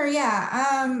 Sure,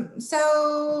 yeah.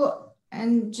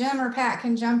 And Jim or Pat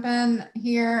can jump in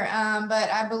here, but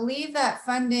I believe that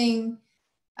funding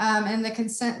in the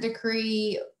consent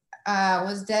decree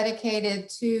was dedicated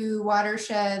to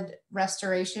watershed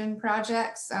restoration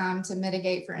projects to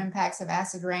mitigate for impacts of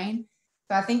acid rain.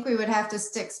 So I think we would have to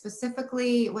stick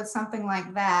specifically with something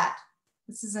like that.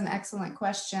 This is an excellent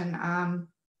question. I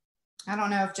don't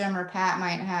know if Jim or Pat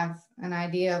might have an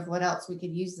idea of what else we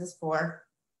could use this for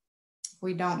if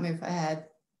we don't move ahead.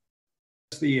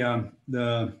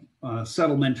 The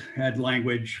settlement had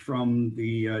language from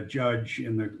the judge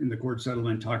in the court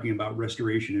settlement talking about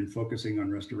restoration and focusing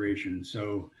on restoration.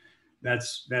 So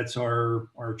that's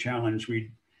our challenge.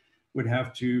 We would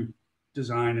have to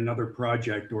design another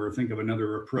project or think of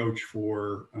another approach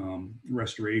for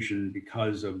restoration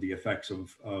because of the effects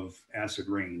of acid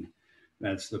rain.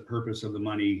 That's the purpose of the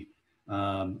money,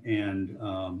 and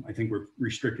I think we're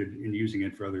restricted in using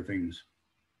it for other things.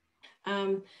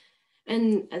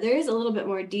 And there is a little bit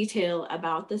more detail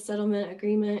about the settlement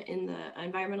agreement in the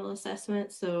environmental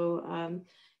assessment. So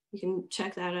you can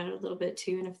check that out a little bit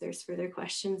too. And if there's further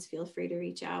questions, feel free to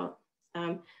reach out.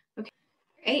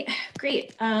 Okay,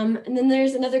 great. And then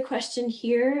there's another question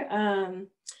here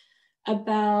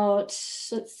about,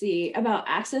 let's see, about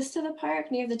access to the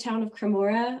park near the town of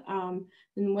Cremora,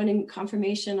 and wanting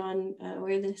confirmation on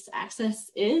where this access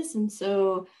is. And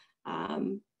so,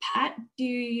 Pat, do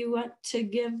you want to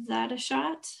give that a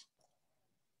shot?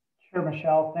 Sure,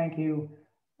 Michelle, thank you.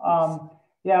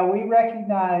 Yeah, we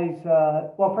recognize,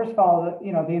 well, first of all,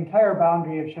 the entire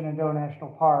boundary of Shenandoah National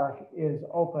Park is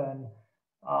open,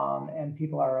 and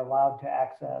people are allowed to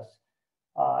access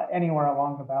anywhere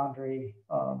along the boundary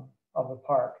of the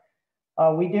park.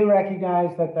 We do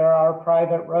recognize that there are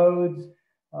private roads,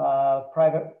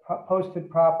 private posted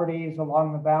properties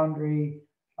along the boundary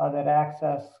that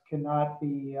access cannot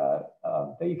be,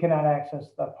 that you cannot access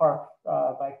the park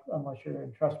unless you're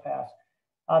in trespass.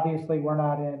 Obviously, we're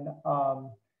not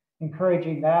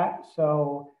encouraging that.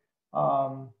 So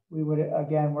we would,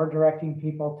 again, we're directing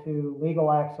people to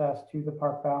legal access to the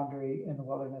park boundary in the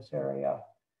wilderness area.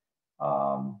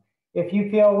 If you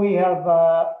feel we have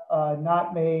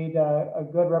not made a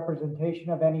good representation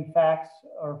of any facts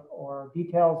or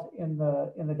details in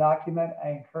the document, I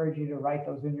encourage you to write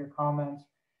those in your comments,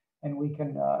 and we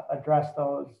can address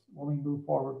those when we move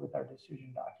forward with our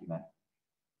decision document.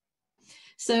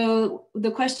 So the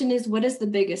question is, what is the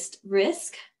biggest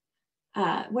risk?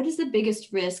 What is the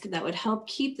biggest risk that would help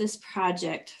keep this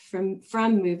project from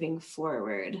moving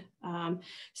forward?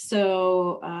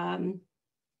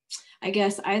 I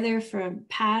guess either from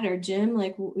Pat or Jim,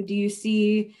 like, do you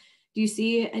see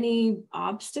any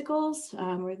obstacles?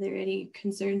 Were there any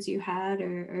concerns you had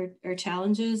or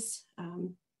challenges?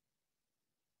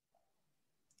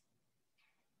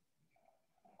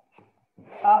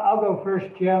 I'll go first,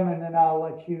 Jim, and then I'll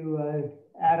let you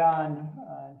add on,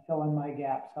 fill in my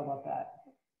gaps. How about that?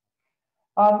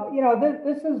 You know,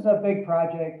 this is a big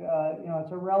project. You know,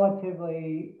 it's a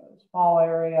relatively small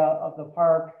area of the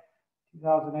park,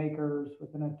 2,000 acres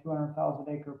within a 200,000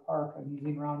 acre park. I'm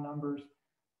using round numbers.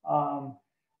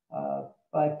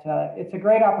 But it's a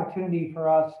great opportunity for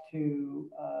us to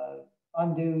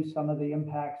undo some of the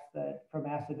impacts that from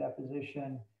acid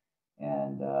deposition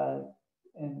and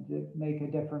make a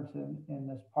difference in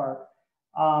this park.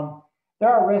 There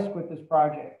are risks with this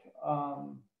project.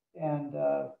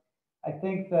 I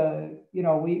think you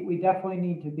know, we definitely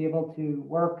need to be able to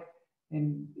work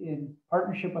in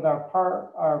partnership with our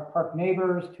park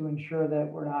neighbors to ensure that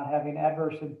we're not having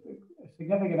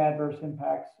significant adverse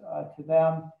impacts to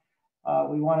them.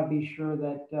 We want to be sure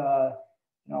that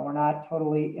you know, we're not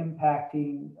totally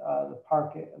impacting the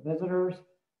park visitors.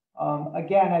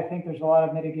 Again, I think there's a lot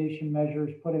of mitigation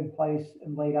measures put in place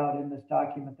and laid out in this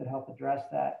document that help address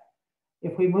that.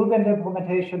 If we move into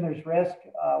implementation, there's risk.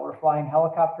 We're flying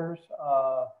helicopters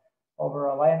over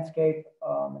a landscape,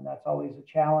 and that's always a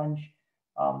challenge.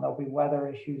 There'll be weather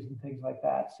issues and things like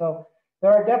that. So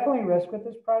there are definitely risks with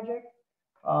this project.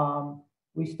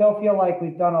 We still feel like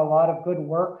we've done a lot of good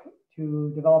work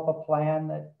to develop a plan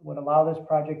that would allow this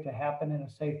project to happen in a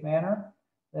safe manner,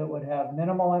 that would have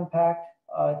minimal impact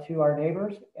to our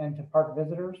neighbors and to park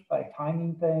visitors by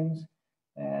timing things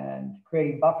and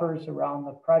creating buffers around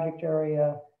the project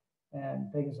area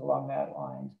and things along that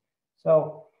lines.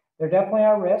 So there definitely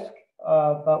are risks,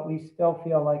 but we still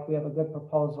feel like we have a good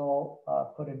proposal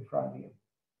put in front of you.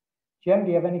 Jim, do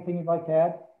you have anything you'd like to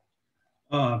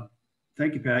add?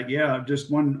 Thank you, Pat. Yeah,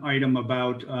 just one item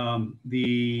about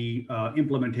the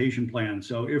implementation plan.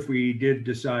 So if we did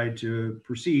decide to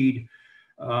proceed,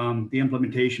 the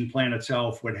implementation plan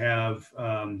itself would have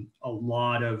a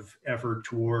lot of effort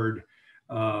toward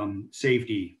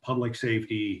safety, public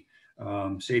safety,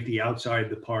 safety outside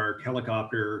the park,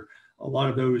 helicopter. A lot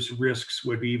of those risks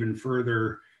would be even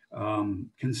further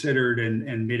considered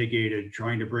and mitigated,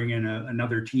 trying to bring in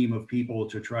another team of people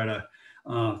to try to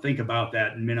think about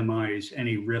that and minimize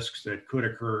any risks that could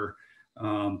occur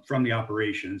from the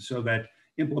operation. So that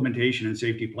implementation and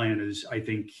safety plan is, I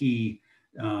think, key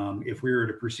if we were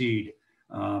to proceed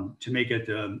to make it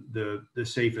the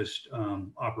safest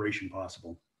operation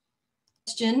possible.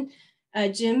 Question.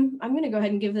 Jim, I'm going to go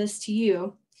ahead and give this to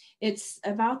you. It's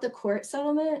about the court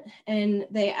settlement, and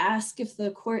they ask if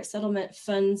the court settlement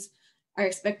funds are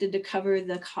expected to cover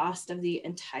the cost of the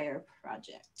entire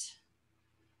project.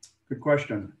 Good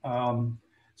question.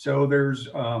 So there's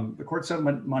the court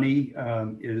settlement money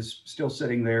is still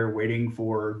sitting there waiting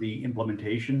for the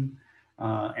implementation.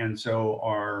 And so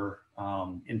our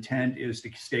intent is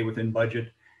to stay within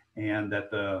budget, and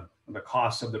that the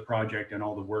costs of the project and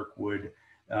all the work would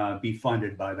be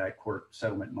funded by that court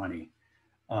settlement money.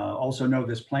 Also know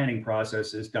this planning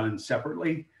process is done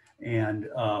separately and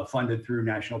funded through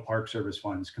National Park Service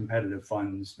funds, competitive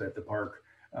funds that the park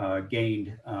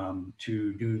gained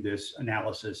to do this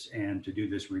analysis and to do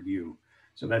this review.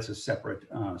 So that's a separate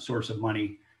source of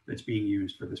money that's being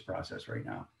used for this process right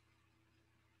now.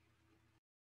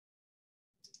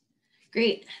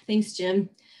 Great, thanks, Jim.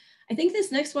 I think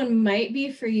this next one might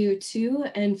be for you too,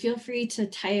 and feel free to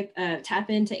tap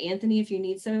into Anthony if you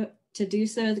need to do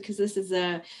so, because this is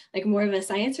like more of a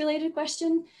science related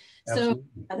question. Absolutely.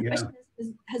 So the question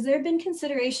is, has there been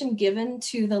consideration given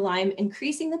to the lime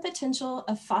increasing the potential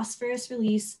of phosphorus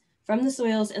release from the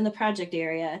soils in the project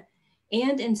area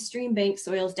and in stream bank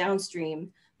soils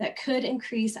downstream that could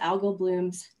increase algal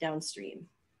blooms downstream?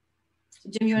 So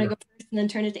Jim, you want to go first and then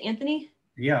turn it to Anthony?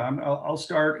 Yeah, I'll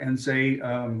start and say,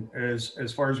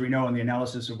 as far as we know in the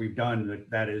analysis that we've done,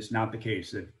 that is not the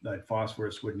case, that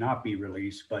phosphorus would not be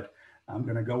released, but I'm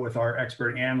going to go with our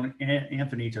expert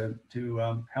Anthony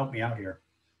to help me out here.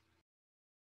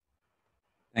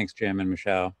 Thanks, Jim and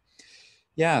Michelle.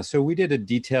 Yeah, so we did a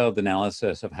detailed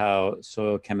analysis of how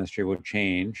soil chemistry would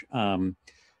change in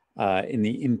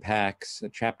the impacts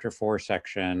chapter 4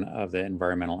 section of the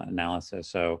environmental analysis.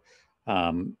 So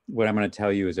what I'm going to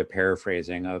tell you is a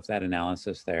paraphrasing of that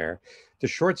analysis there. The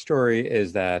short story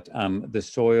is that the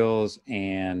soils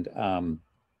and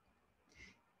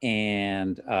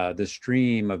the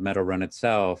stream of Meadow Run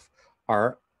itself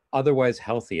are otherwise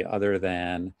healthy other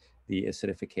than the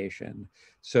acidification.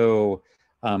 So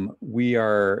we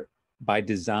are by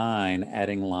design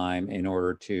adding lime in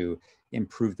order to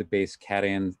improve the base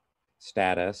cation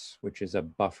status, which is a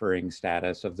buffering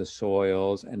status of the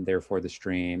soils and therefore the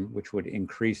stream, which would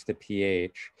increase the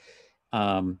pH.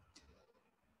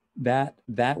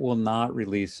 that will not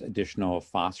release additional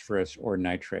phosphorus or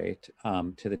nitrate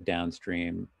to the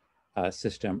downstream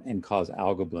system and cause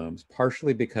algal blooms,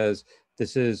 partially because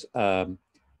this is a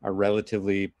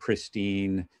relatively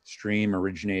pristine stream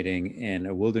originating in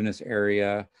a wilderness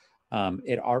area.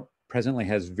 It presently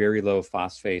has very low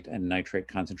phosphate and nitrate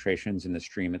concentrations in the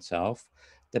stream itself.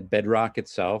 The bedrock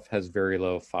itself has very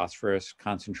low phosphorus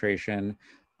concentration.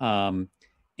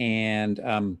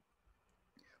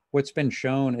 What's been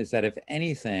shown is that if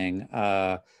anything,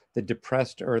 the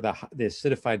depressed or the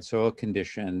acidified soil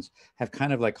conditions have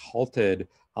kind of like halted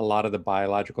a lot of the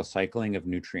biological cycling of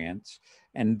nutrients.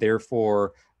 And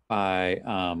therefore, by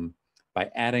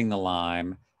adding the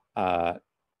lime,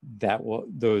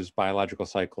 those biological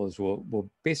cycles will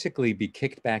basically be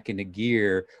kicked back into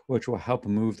gear, which will help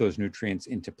move those nutrients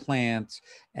into plants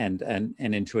and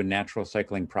into a natural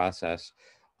cycling process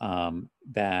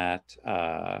that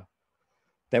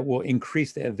will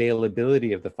increase the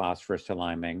availability of the phosphorus to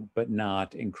liming, but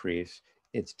not increase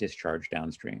its discharge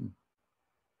downstream.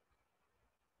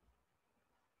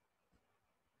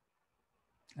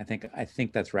 I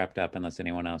think that's wrapped up unless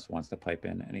anyone else wants to pipe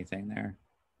in anything there.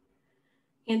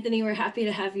 Anthony, we're happy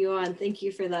to have you on. Thank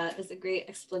you for that. It's a great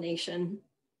explanation.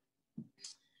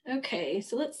 Okay,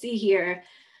 so let's see here.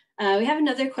 We have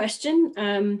another question,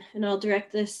 and I'll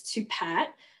direct this to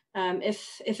Pat.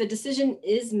 If a decision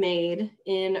is made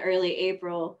in early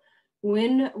April,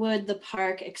 when would the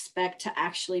park expect to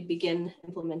actually begin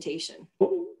implementation?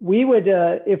 We would,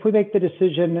 if we make the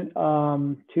decision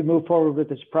to move forward with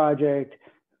this project,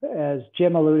 as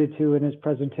Jim alluded to in his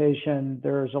presentation,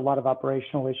 there's a lot of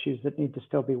operational issues that need to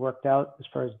still be worked out as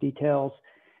far as details.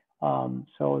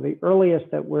 So the earliest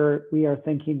that we are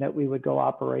thinking that we would go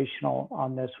operational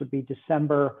on this would be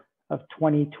December of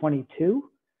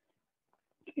 2022.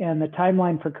 And the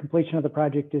timeline for completion of the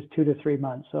project is 2 to 3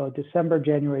 months. So December,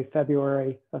 January,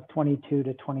 February of 22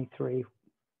 to 23.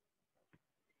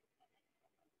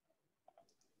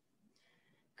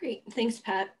 Great, thanks,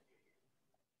 Pat.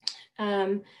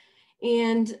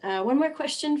 And one more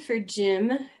question for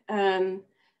Jim.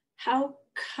 How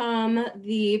come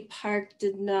the park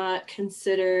did not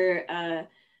consider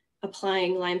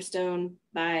applying limestone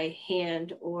by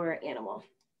hand or animal?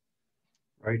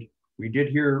 Right. We did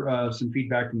hear some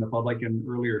feedback from the public in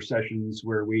earlier sessions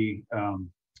where we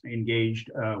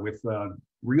engaged with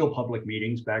real public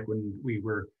meetings back when we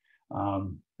were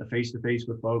face-to-face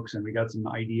with folks, and we got some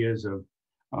ideas of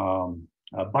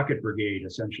a bucket brigade,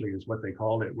 essentially is what they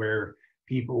called it, where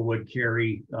people would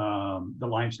carry the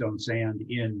limestone sand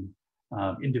in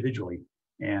individually,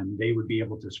 and they would be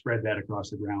able to spread that across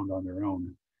the ground on their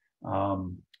own.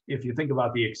 If you think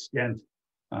about the extent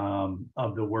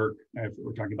of the work,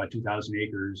 we're talking about 2,000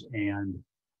 acres and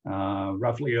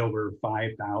roughly over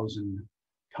 5,000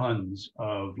 tons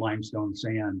of limestone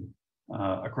sand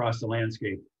across the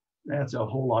landscape. That's a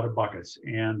whole lot of buckets,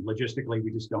 and logistically,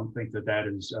 we just don't think that that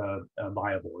is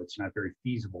viable. It's not very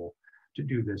feasible to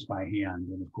do this by hand,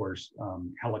 and of course,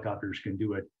 helicopters can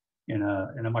do it in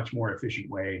a much more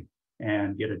efficient way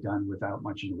and get it done without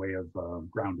much in the way of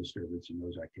ground disturbance in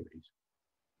those activities.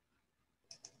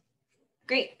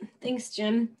 Great, thanks,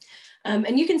 Jim.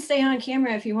 And you can stay on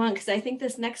camera if you want, because I think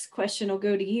this next question will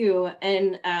go to you.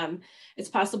 And it's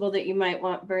possible that you might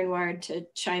want Bernward to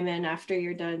chime in after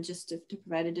you're done, just to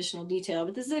provide additional detail.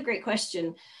 But this is a great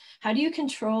question. How do you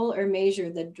control or measure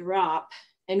the drop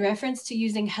in reference to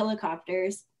using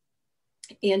helicopters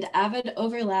and avid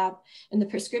overlap in the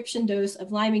prescription dose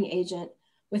of liming agent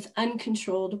with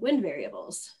uncontrolled wind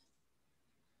variables?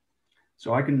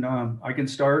 So I can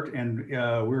start, and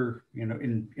we're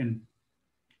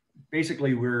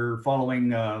basically we're following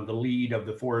the lead of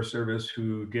the Forest Service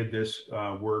who did this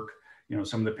work.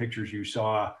 Some of the pictures you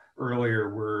saw earlier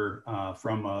were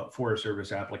from a Forest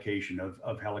Service application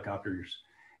of helicopters,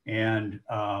 and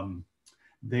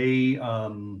they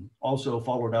also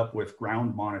followed up with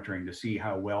ground monitoring to see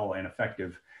how well and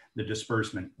effective the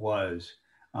disbursement was.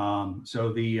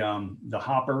 So the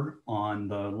hopper on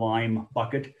the lime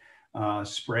bucket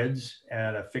spreads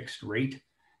at a fixed rate.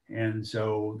 And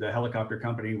so the helicopter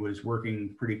company was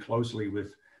working pretty closely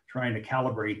with trying to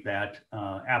calibrate that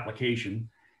application.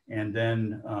 And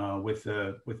then with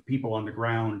people on the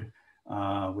ground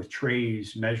with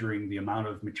trays measuring the amount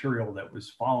of material that was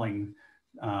falling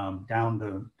down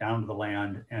to the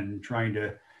land and trying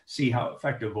to see how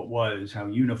effective it was, how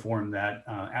uniform that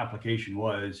application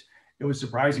was. It was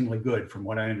surprisingly good from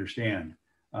what I understand.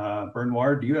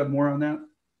 Bernward, do you have more on that?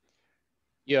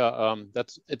 Yeah,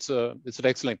 it's an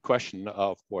excellent question,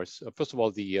 of course. First of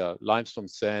all, the limestone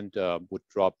sand would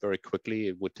drop very quickly.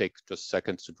 It would take just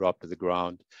seconds to drop to the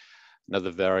ground.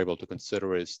 another variable to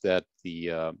consider is that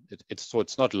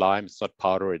it's not lime, it's not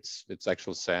powder, it's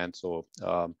actual sand. So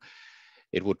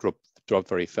it would drop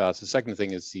very fast. The second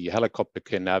thing is the helicopter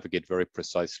can navigate very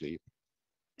precisely.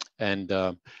 And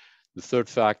the third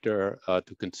factor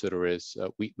to consider is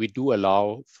we do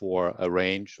allow for a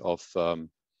range of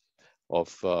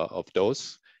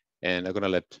dose. And I'm going to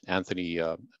let Anthony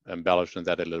embellish on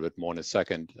that a little bit more in a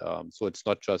second. So it's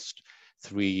not just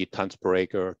 3 tons per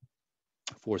acre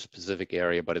for a specific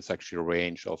area, but it's actually a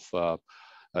range of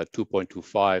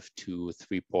 2.25 to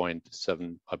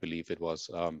 3.7, I believe it was.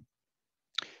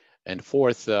 And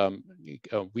fourth,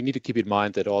 we need to keep in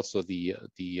mind that also the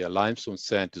limestone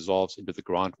sand dissolves into the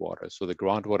groundwater. So the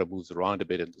groundwater moves around a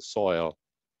bit in the soil.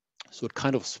 So it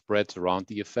kind of spreads around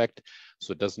the effect.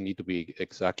 So it doesn't need to be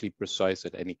exactly precise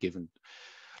at any given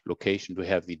location to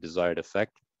have the desired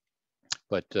effect.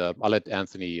 But I'll let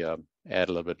Anthony add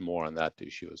a little bit more on that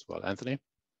issue as well. Anthony?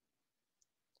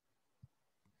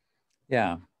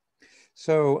 Yeah.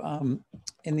 So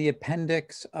in the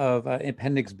appendix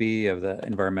B of the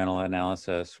environmental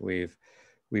analysis, we've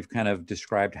kind of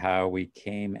described how we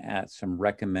came at some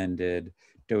recommended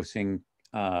dosing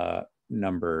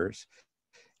numbers.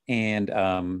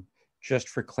 And just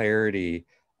for clarity,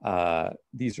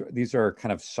 these are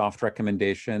kind of soft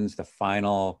recommendations. The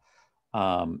final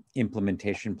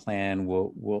implementation plan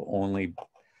will only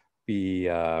be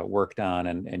worked on,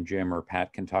 and Jim or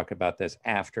Pat can talk about this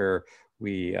after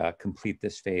we complete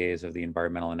this phase of the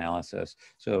environmental analysis.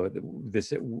 So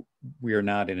we are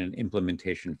not in an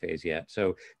implementation phase yet.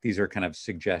 So these are kind of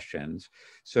suggestions.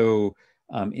 So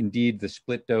indeed, the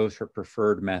split dose or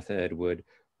preferred method would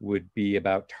be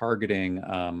about targeting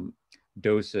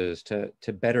doses to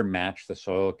better match the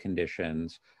soil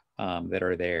conditions that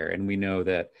are there. And we know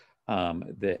that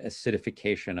the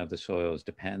acidification of the soils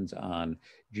depends on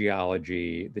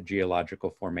geology, the geological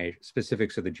formation,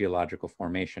 specifics of the geological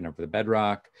formation of the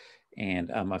bedrock, and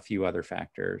a few other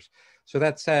factors. So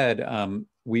that said,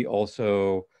 we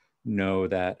also know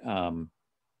that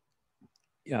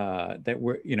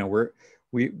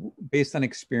we based on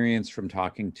experience from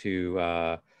talking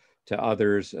to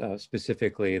others,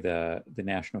 specifically the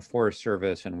National Forest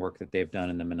Service and work that they've done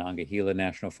in the Monongahela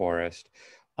National Forest.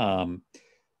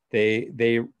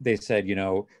 They said,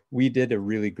 we did a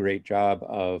really great job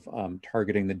of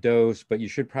targeting the dose, but you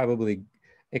should probably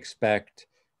expect,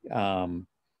 10,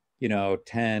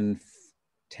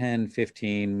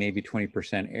 15, maybe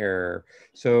 20% error.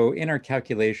 So in our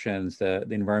calculations, the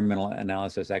environmental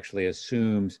analysis actually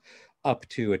assumes up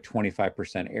to a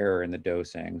 25% error in the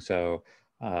dosing. So,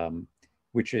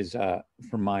 which is,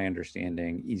 from my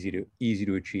understanding, easy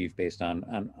to achieve based on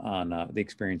the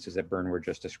experiences that Bernward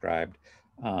just described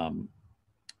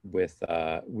with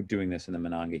doing this in the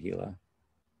Monongahela.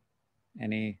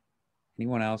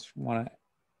 Anyone else want to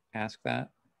ask that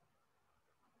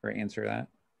or answer that?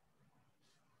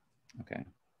 Okay.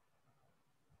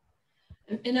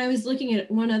 And I was looking at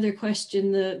one other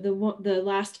question. The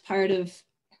last part of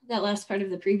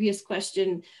the previous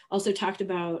question also talked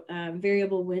about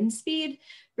variable wind speed.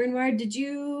 Bernward, did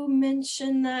you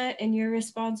mention that in your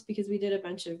response? Because we did a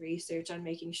bunch of research on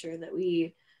making sure that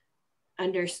we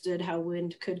understood how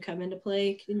wind could come into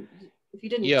play. If you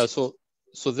didn't. Yeah,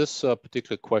 so this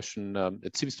particular question,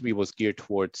 it seems to me was geared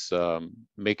towards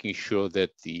making sure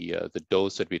that the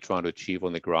dose that we're trying to achieve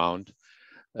on the ground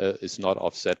is not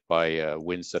offset by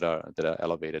winds that are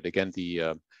elevated. Again,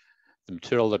 the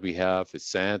material that we have is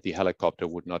sand. The helicopter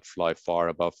would not fly far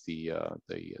above the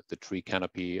tree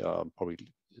canopy, probably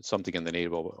something in the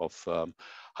neighborhood of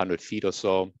 100 feet or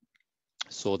so.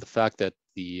 So the fact that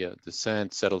the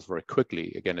sand settles very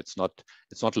quickly, again, it's not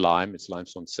lime, it's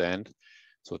limestone sand.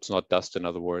 So it's not dust, in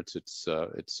other words, it's a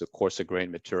coarser grain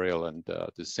material, and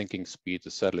the sinking speed, the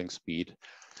settling speed,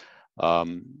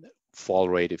 fall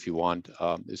rate, if you want,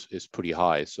 is pretty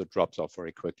high. So it drops off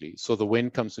very quickly. So the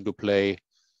wind comes into play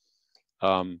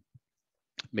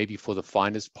maybe for the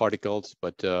finest particles,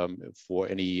 but for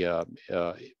any,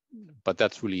 but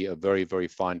that's really a very, very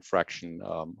fine fraction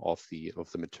of the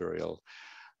material.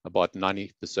 About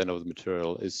 90% of the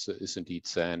material is indeed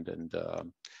sand,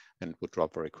 and would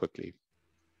drop very quickly.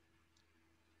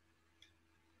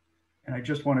 And I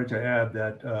just wanted to add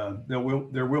that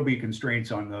there will be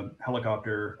constraints on the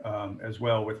helicopter as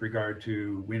well with regard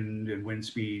to wind and wind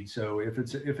speed. So if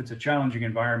it's a challenging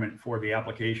environment for the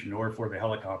application or for the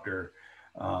helicopter,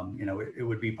 it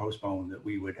would be postponed, that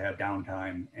we would have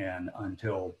downtime and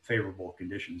until favorable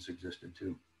conditions existed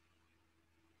too.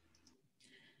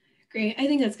 Great. I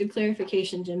think that's good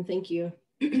clarification, Jim. Thank you.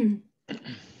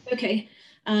 Okay.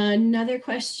 Another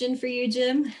question for you,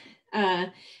 Jim.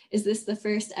 Is this the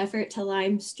first effort to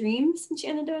lime streams in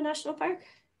Shenandoah National Park?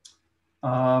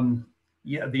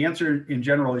 Yeah, the answer in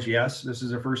general is yes. This is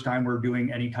the first time we're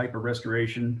doing any type of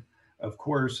restoration. Of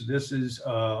course, this is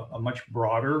a much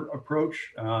broader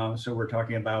approach. So we're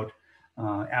talking about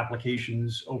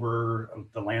applications over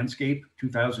the landscape,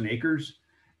 2,000 acres,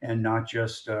 and not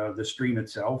just the stream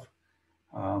itself.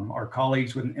 Our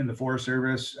colleagues in the Forest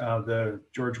Service, the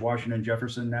George Washington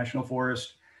Jefferson National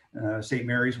Forest, St.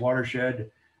 Mary's Watershed,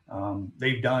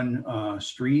 they've done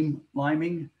stream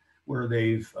liming, where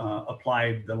they've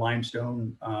applied the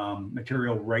limestone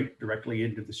material right directly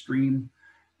into the stream.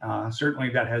 Certainly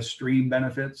that has stream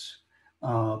benefits,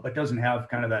 but doesn't have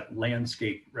kind of that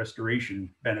landscape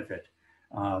restoration benefit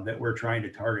that we're trying to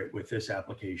target with this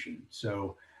application.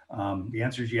 So the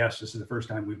answer is yes, this is the first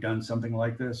time we've done something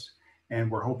like this, and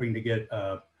we're hoping to get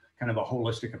kind of a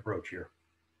holistic approach here.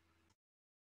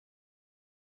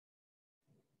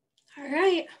 All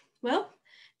right, well,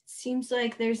 seems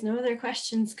like there's no other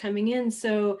questions coming in.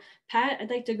 So Pat, I'd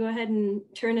like to go ahead and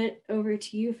turn it over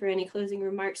to you for any closing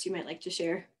remarks you might like to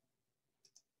share.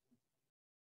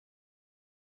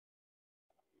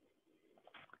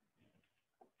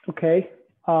 Okay.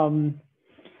 One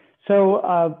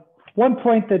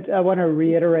point that I want to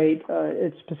reiterate,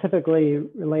 it's specifically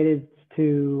related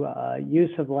to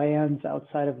use of lands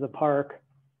outside of the park.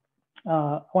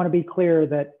 I want to be clear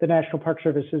that the National Park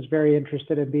Service is very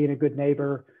interested in being a good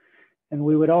neighbor, and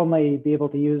we would only be able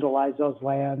to utilize those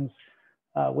lands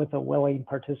with a willing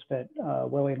participant,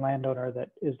 willing landowner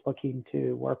that is looking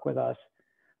to work with us.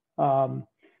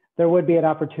 There would be an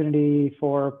opportunity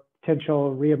for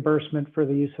potential reimbursement for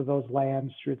the use of those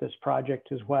lands through this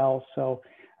project as well. So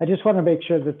I just want to make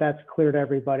sure that that's clear to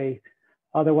everybody.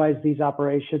 Otherwise, these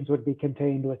operations would be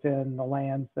contained within the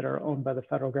lands that are owned by the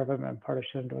federal government and part of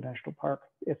Shenandoah National Park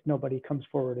if nobody comes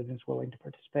forward and is willing to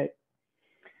participate.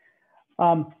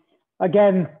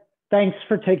 Again, thanks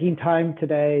for taking time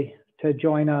today to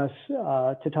join us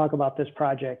to talk about this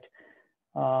project.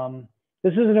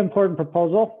 This is an important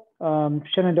proposal.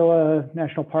 Shenandoah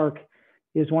National Park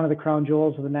is one of the crown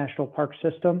jewels of the national park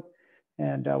system,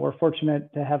 and we're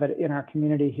fortunate to have it in our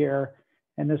community here.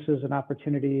 And this is an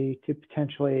opportunity to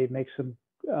potentially make some,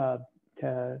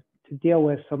 to deal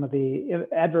with some of the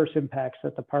adverse impacts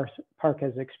that the park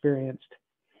has experienced.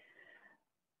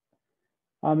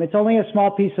 It's only a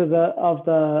small piece of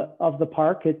the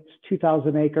park. It's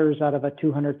 2,000 acres out of a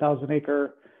 200,000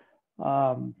 acre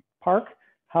park.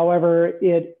 However,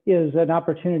 it is an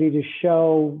opportunity to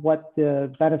show what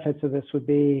the benefits of this would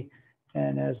be.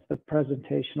 And as the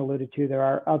presentation alluded to, there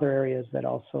are other areas that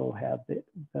also have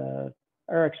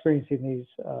are experiencing these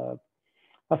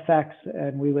effects,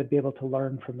 and we would be able to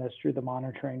learn from this through the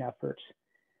monitoring efforts.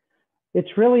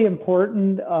 It's really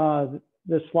important.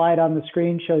 The slide on the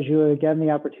screen shows you again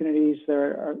the opportunities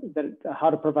how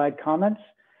to provide comments.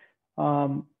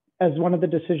 As one of the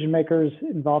decision makers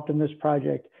involved in this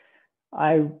project,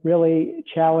 I really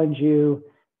challenge you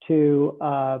to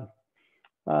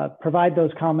provide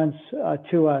those comments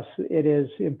to us. It is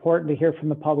important to hear from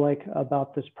the public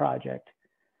about this project.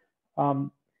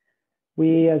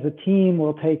 We as a team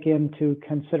will take into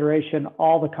consideration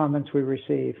all the comments we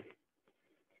receive.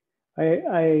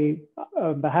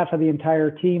 On behalf of the entire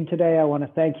team today, I want to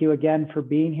thank you again for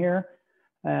being here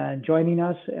and joining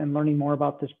us and learning more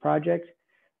about this project.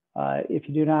 If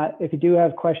you do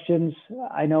have questions,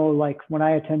 I know like when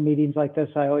I attend meetings like this,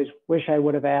 I always wish I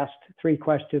would have asked 3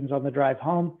 questions on the drive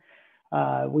home.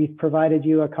 We've provided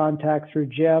you a contact through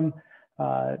Jim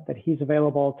that he's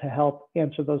available to help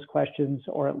answer those questions,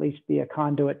 or at least be a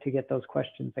conduit to get those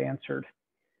questions answered.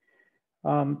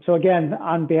 So again,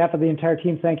 on behalf of the entire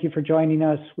team, thank you for joining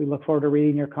us. We look forward to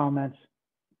reading your comments.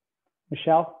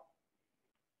 Michelle?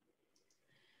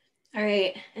 All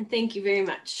right, and thank you very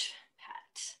much,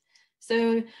 Pat.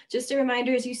 So just a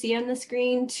reminder, as you see on the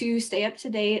screen, to stay up to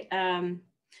date,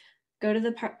 go to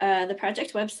the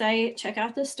project website, check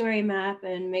out the story map,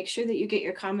 and make sure that you get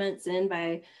your comments in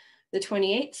by the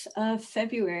 28th of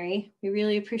February. We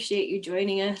really appreciate you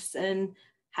joining us, and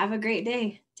have a great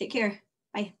day. Take care.